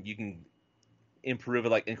 And you can improve it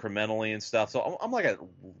like incrementally and stuff. So I'm like at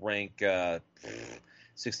rank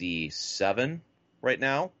 67 right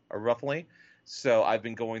now, or roughly. So I've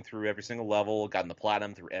been going through every single level, gotten the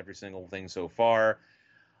platinum through every single thing so far.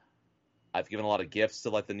 I've given a lot of gifts to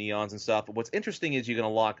like the neons and stuff. But what's interesting is you can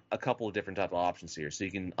unlock a couple of different type of options here. So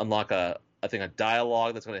you can unlock a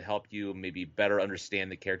dialogue that's going to help you maybe better understand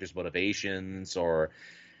the character's motivations, or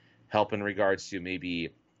help in regards to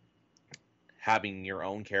maybe having your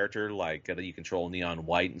own character, like that you control Neon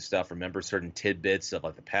White and stuff. Remember certain tidbits of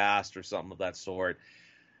like the past or something of that sort.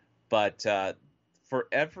 But for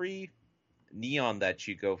every neon that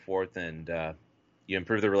you go forth and you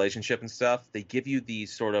improve the relationship and stuff, they give you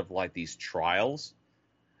these sort of like these trials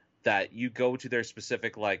that you go to their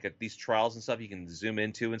specific, like these trials and stuff you can zoom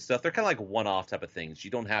into and stuff. They're kind of like one-off type of things.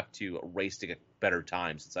 You don't have to race to get better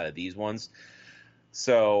times inside of these ones.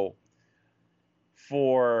 So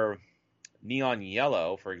for Neon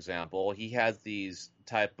Yellow, for example, he has these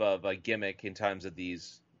type of gimmick in terms of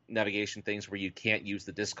these navigation things where you can't use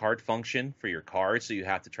the discard function for your card, so you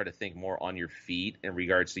have to try to think more on your feet in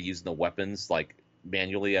regards to using the weapons like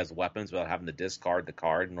manually as weapons without having to discard the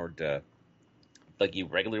card in order to, like you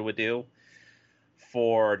regularly would do.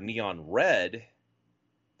 For Neon Red,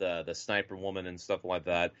 the sniper woman and stuff like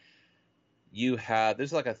that,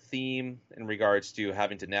 there's like a theme in regards to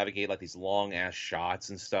having to navigate like these long ass shots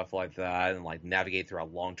and stuff like that, and like navigate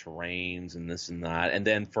throughout long terrains and this and that. And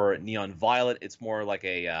then for Neon Violet, it's more like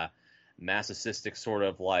a masochistic sort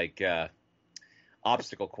of like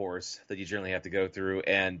obstacle course that you generally have to go through.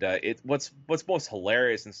 And what's most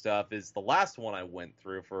hilarious and stuff is the last one I went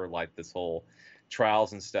through for like this whole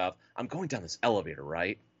trials and stuff. I'm going down this elevator,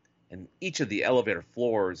 right? And each of the elevator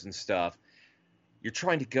floors and stuff, you're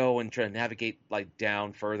trying to go and try to navigate like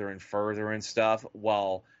down further and further and stuff,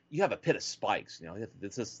 while you have a pit of spikes.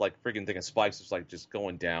 It's this like freaking thing of spikes that's like just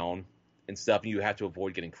going down and stuff, and you have to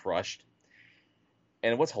avoid getting crushed.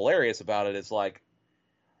 And what's hilarious about it is like,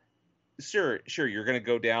 sure, you're gonna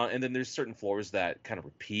go down, and then there's certain floors that kind of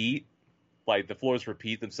repeat, like the floors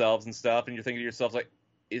repeat themselves and stuff, and you're thinking to yourself like,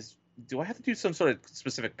 do I have to do some sort of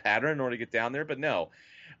specific pattern in order to get down there? But no,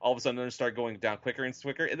 all of a sudden it'll start going down quicker and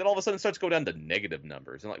quicker, and then all of a sudden it starts going down to negative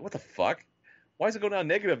numbers, and like, what the fuck? Why is it going down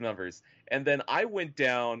negative numbers? And then I went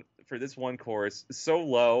down for this one course so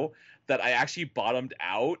low that I actually bottomed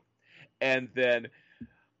out, and then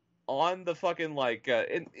on the fucking like,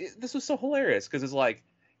 this was so hilarious because it's like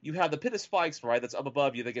you have the pit of spikes, right, that's up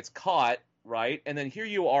above you that gets caught, right, and then here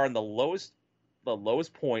you are in the lowest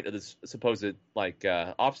point of this supposed like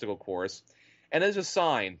obstacle course, and there's a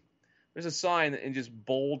sign in just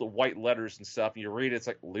bold white letters and stuff, and you read it, it's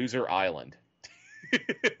like Loser Island.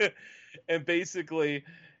 And basically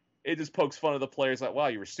it just pokes fun of the players like, wow,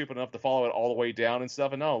 you were stupid enough to follow it all the way down and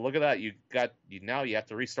stuff, and no, look at that, now you have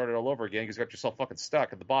to restart it all over again because you got yourself fucking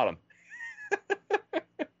stuck at the bottom.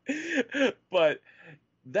 But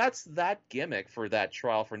that's that gimmick for that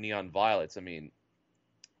trial for Neon Violets. I mean,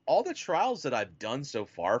 all the trials that I've done so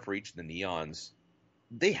far for each of the Neons,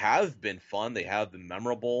 they have been fun, they have been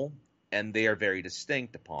memorable, and they are very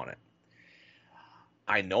distinct upon it.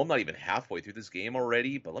 I know I'm not even halfway through this game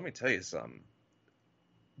already, but let me tell you something.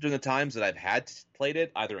 During the times that I've had played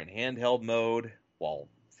it, either in handheld mode, while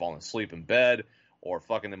falling asleep in bed, or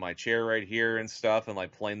fucking in my chair right here and stuff, and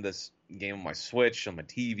like playing this game on my Switch, on my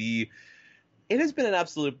TV, it has been an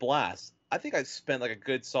absolute blast. I think I spent like a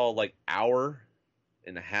good solid like hour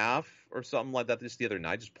and a half or something like that just the other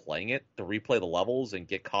night, just playing it to replay the levels and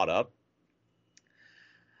get caught up.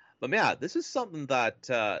 But yeah, this is something that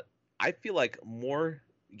I feel like more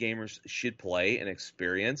gamers should play and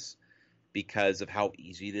experience because of how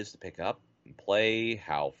easy it is to pick up and play,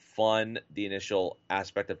 how fun the initial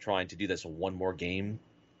aspect of trying to do this one more game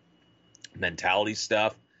mentality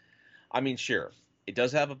stuff. I mean, sure, it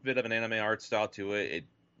does have a bit of an anime art style to it. It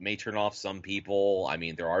may turn off some people. I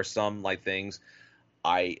mean, there are some like things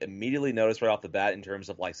I immediately noticed right off the bat in terms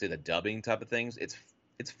of like, say, the dubbing type of things.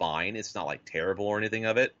 It's fine. It's not like terrible or anything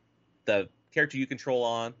of it. The character you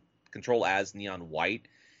control as Neon White,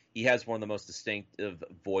 he has one of the most distinctive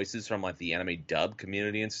voices from like the anime dub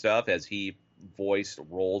community and stuff, as he voiced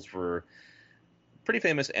roles for pretty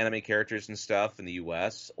famous anime characters and stuff in the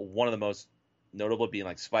US. One of the most notable being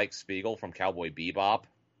like Spike Spiegel from Cowboy Bebop.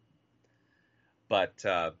 But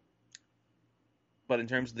in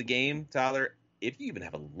terms of the game, Tyler, if you even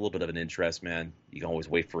have a little bit of an interest, man, you can always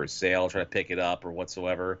wait for a sale, try to pick it up or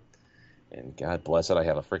whatsoever. And God bless it, I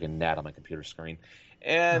have a freaking gnat on my computer screen.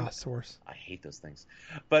 And source. I hate those things.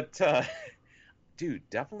 But, dude,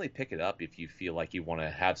 definitely pick it up if you feel like you want to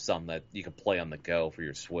have some that you can play on the go for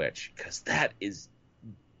your Switch. Because this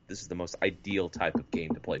is the most ideal type of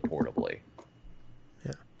game to play portably.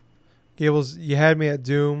 Yeah. Gables, you had me at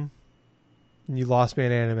Doom, and you lost me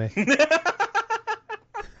at anime.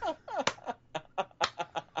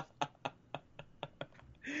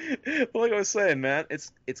 Well, like I was saying, man,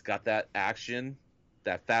 it's got that action,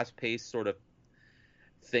 that fast-paced sort of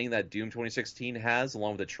thing that Doom 2016 has,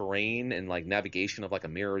 along with the terrain and like navigation of like a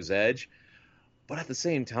Mirror's Edge. But at the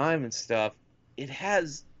same time and stuff, it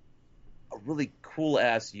has a really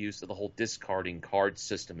cool-ass use of the whole discarding card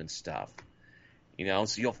system and stuff. You know,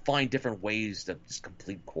 so you'll find different ways to just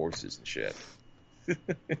complete courses and shit.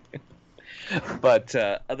 But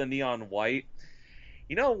other Neon White,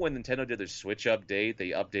 you know, when Nintendo did their Switch update, they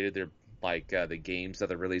updated their like the games that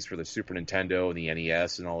they released for the Super Nintendo and the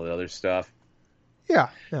NES and all the other stuff. Yeah.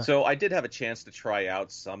 So I did have a chance to try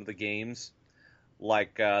out some of the games,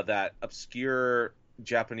 like that obscure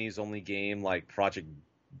Japanese-only game like Project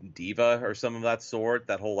Diva or some of that sort.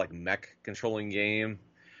 That whole like mech controlling game.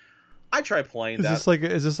 I tried playing that.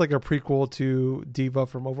 Is this like a prequel to Diva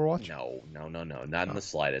from Overwatch? No, not in the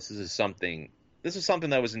slightest. This is something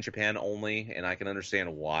that was in Japan only, and I can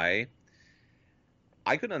understand why.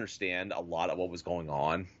 I couldn't understand a lot of what was going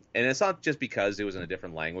on, and it's not just because it was in a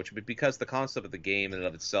different language, but because the concept of the game in and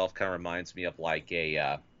of itself kind of reminds me of like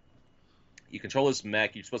a you control this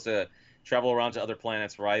mech, you're supposed to travel around to other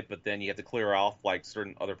planets, right? But then you have to clear off like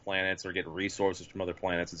certain other planets or get resources from other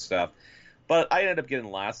planets and stuff. But I ended up getting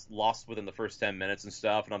lost within the first 10 minutes and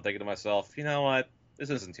stuff, and I'm thinking to myself, you know what, this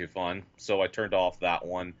isn't too fun. So I turned off that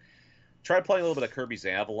one. Tried playing a little bit of Kirby's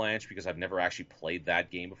Avalanche because I've never actually played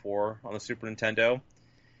that game before on the Super Nintendo.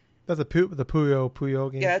 That's the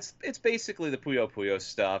Puyo game? Yeah, it's basically the Puyo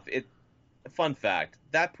stuff. Fun fact,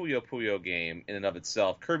 that Puyo game in and of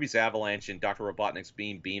itself, Kirby's Avalanche and Dr. Robotnik's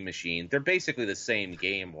Beam Machine, they're basically the same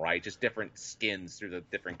game, right? Just different skins through the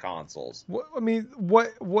different consoles. What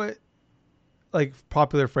like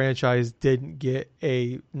popular franchise didn't get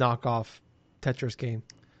a knockoff Tetris game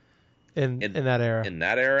in that era. In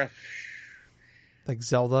that era, like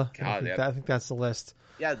Zelda. God, I think that's the list.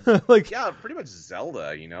 Yeah, like yeah, pretty much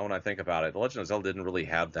Zelda. When I think about it, The Legend of Zelda didn't really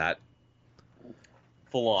have that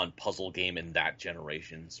full-on puzzle game in that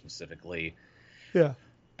generation specifically. Yeah,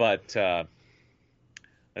 but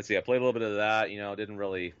let's see. I played a little bit of that. Didn't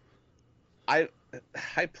really. I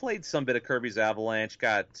played some bit of Kirby's Avalanche.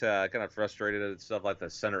 Got kind of frustrated at stuff like the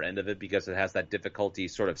center end of it because it has that difficulty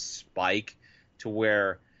sort of spike to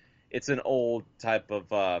where it's an old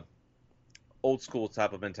school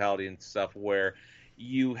type of mentality and stuff where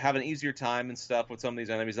you have an easier time and stuff with some of these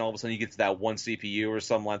enemies, and all of a sudden you get to that one CPU or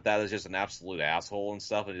something like that that's just an absolute asshole and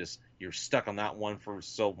stuff, and you're stuck on that one for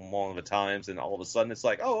so long of a time, and all of a sudden it's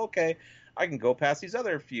like, oh, okay, I can go past these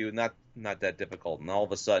other few, not that difficult, and all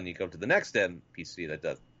of a sudden you go to the next NPC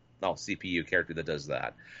CPU character that does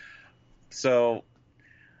that. So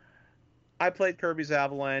I played Kirby's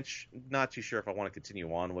Avalanche. Not too sure if I want to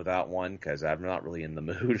continue on with that one because I'm not really in the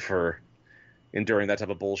mood for enduring that type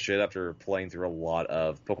of bullshit after playing through a lot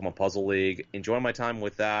of Pokemon Puzzle League. Enjoying my time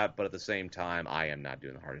with that, but at the same time, I am not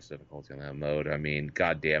doing the hardest difficulty on that mode. I mean,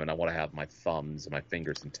 god damn it, I want to have my thumbs and my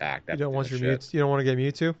fingers intact. You don't want your Mewtwo? You don't want to get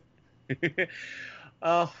Mewtwo?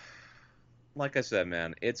 Like I said,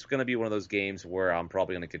 man, it's going to be one of those games where I'm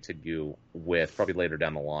probably going to continue with probably later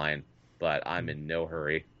down the line, but I'm in no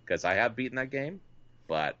hurry because I have beaten that game,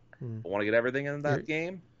 but if I want to get everything in that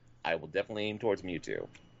game, I will definitely aim towards Mewtwo.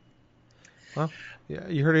 Well, yeah,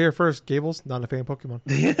 you heard it here first. Gables, not a fan of Pokemon.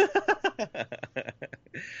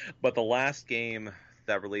 But the last game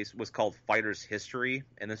that released was called Fighter's History,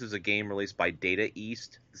 and this is a game released by Data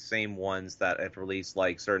East, the same ones that have released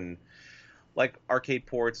certain arcade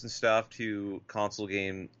ports and stuff to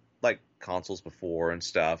consoles before and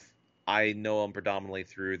stuff. I know them predominantly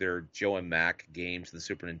through their Joe and Mac games, the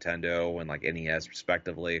Super Nintendo and NES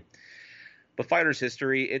respectively. But Fighter's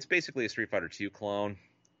History, it's basically a Street Fighter 2 clone.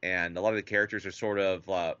 And a lot of the characters are sort of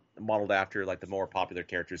modeled after the more popular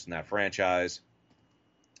characters in that franchise.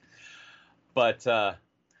 But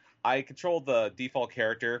I controlled the default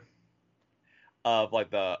character of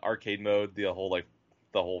the arcade mode, the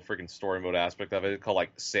whole freaking story mode aspect of it, called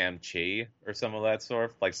Sam Che or some of that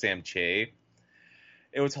sort, Sam Che.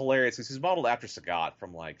 It was hilarious because he's modeled after Sagat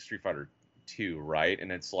from Street Fighter 2, right?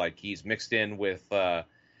 And it's he's mixed in with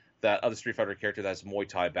that other Street Fighter character that has Muay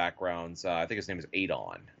Thai backgrounds. I think his name is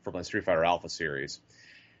Adon from the Street Fighter Alpha series.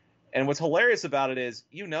 And what's hilarious about it is,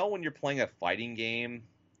 when you're playing a fighting game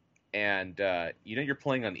and you're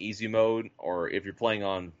playing on easy mode, or if you're playing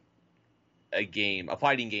on a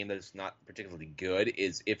fighting game that is not particularly good,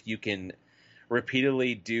 is if you can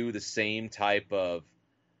repeatedly do the same type of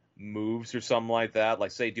moves or something like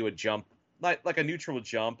that, say do a jump, like a neutral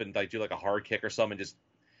jump and do a hard kick or something,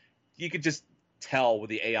 you could just tell when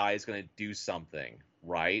the AI is going to do something,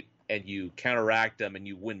 right? And you counteract them and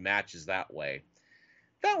you win matches that way.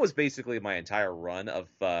 That was basically my entire run of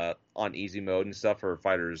on easy mode and stuff for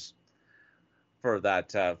fighters, for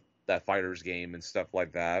that fighters game and stuff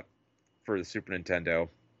like that for the Super Nintendo.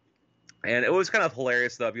 And it was kind of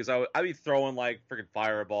hilarious though, because I'd be throwing freaking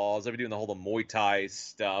fireballs. I'd be doing the whole Muay Thai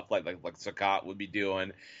stuff like Sagat would be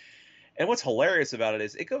doing. And what's hilarious about it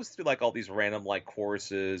is it goes through all these random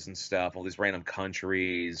courses and stuff, all these random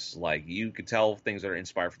countries. You could tell things that are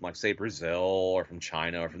inspired from say Brazil or from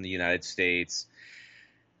China or from the United States.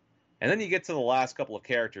 And then you get to the last couple of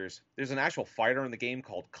characters. There's an actual fighter in the game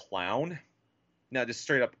called Clown. Now, just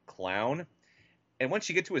straight up Clown. And once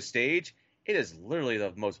you get to a stage, it is literally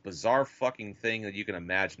the most bizarre fucking thing that you can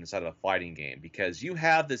imagine inside of a fighting game, because you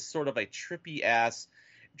have this sort of a trippy ass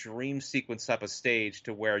dream sequence type of stage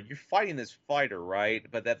to where you're fighting this fighter, right?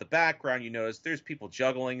 But at the background, you notice there's people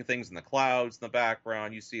juggling things in the clouds in the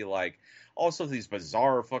background. You see also these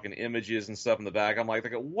bizarre fucking images and stuff in the back. I'm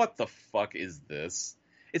what the fuck is this?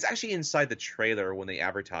 It's actually inside the trailer when they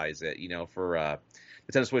advertise it, for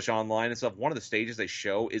Nintendo Switch Online and stuff. One of the stages they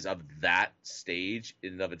show is of that stage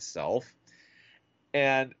in and of itself.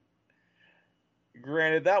 And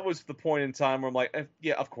granted, that was the point in time where I'm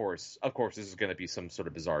yeah, of course, this is going to be some sort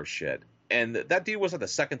of bizarre shit. And that dude was the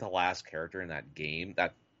second to last character in that game,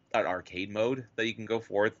 that arcade mode that you can go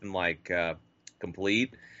forth and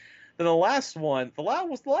complete. Then the last one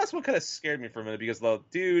kind of scared me for a minute, because the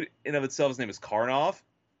dude in of itself, his name is Karnov.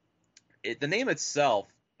 The name itself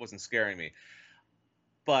wasn't scaring me.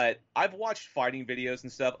 But I've watched fighting videos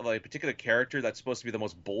and stuff of a particular character that's supposed to be the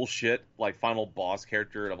most bullshit, final boss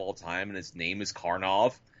character of all time, and his name is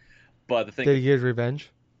Karnov. But the thing, did he get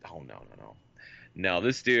revenge? Oh no! No,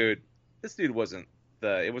 this dude wasn't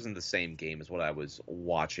the same game as what I was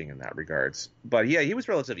watching in that regards. But yeah, he was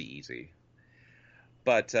relatively easy.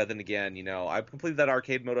 But then again, I completed that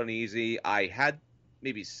arcade mode on easy. I had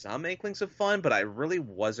maybe some inklings of fun, but I really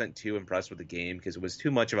wasn't too impressed with the game because it was too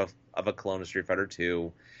much of a clone of Street Fighter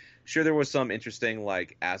 2. Sure, there was some interesting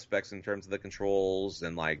aspects in terms of the controls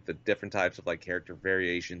and the different types of character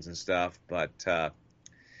variations and stuff, but yeah,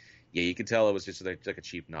 you could tell it was just like a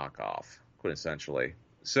cheap knockoff, quintessentially.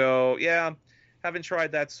 So yeah, haven't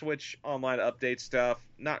tried that Switch Online update stuff.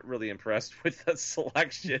 Not really impressed with the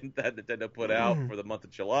selection that Nintendo put out for the month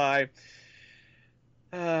of July.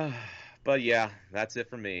 But yeah, that's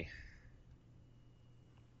it for me.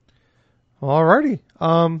 Alrighty.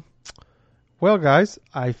 Well, guys,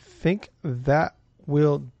 I think that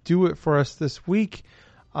will do it for us this week.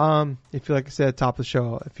 If you like I said at the top of the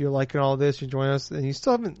show, if you're liking all this, you're joining us, and you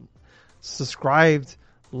still haven't subscribed,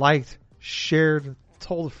 liked, shared,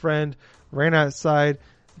 told a friend, ran outside,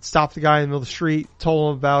 stopped the guy in the middle of the street,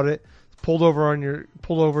 told him about it, pulled over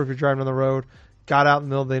if you're driving on the road, got out in the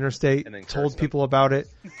middle of the interstate, told people about it.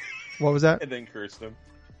 What was that? And then cursed them.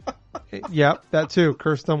 Yeah, that too.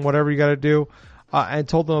 Cursed them, whatever you got to do. And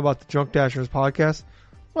told them about the Drunk Dashers podcast.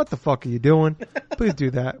 What the fuck are you doing? Please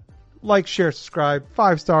do that. Like, share, subscribe,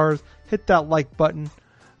 5 stars, hit that like button,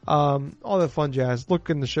 all that fun jazz. Look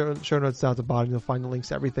in the show notes down at the bottom. You'll find the links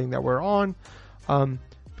to everything that we're on.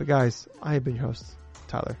 But guys, I have been your host,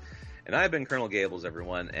 Tyler. And I've been Colonel Gables,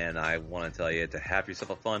 everyone, and I want to tell you to have yourself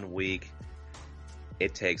a fun week.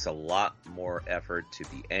 It takes a lot more effort to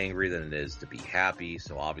be angry than it is to be happy,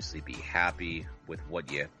 so obviously be happy with what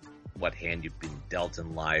hand you've been dealt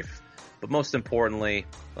in life. But most importantly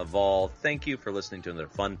of all, thank you for listening to another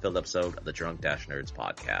fun-filled episode of the Drunk Dash Nerds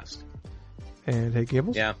podcast. And hey,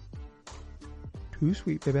 Gables. Yeah. Too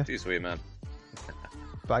sweet, baby. Too sweet, man.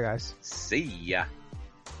 Bye, guys. See ya.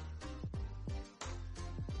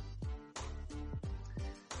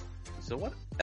 So what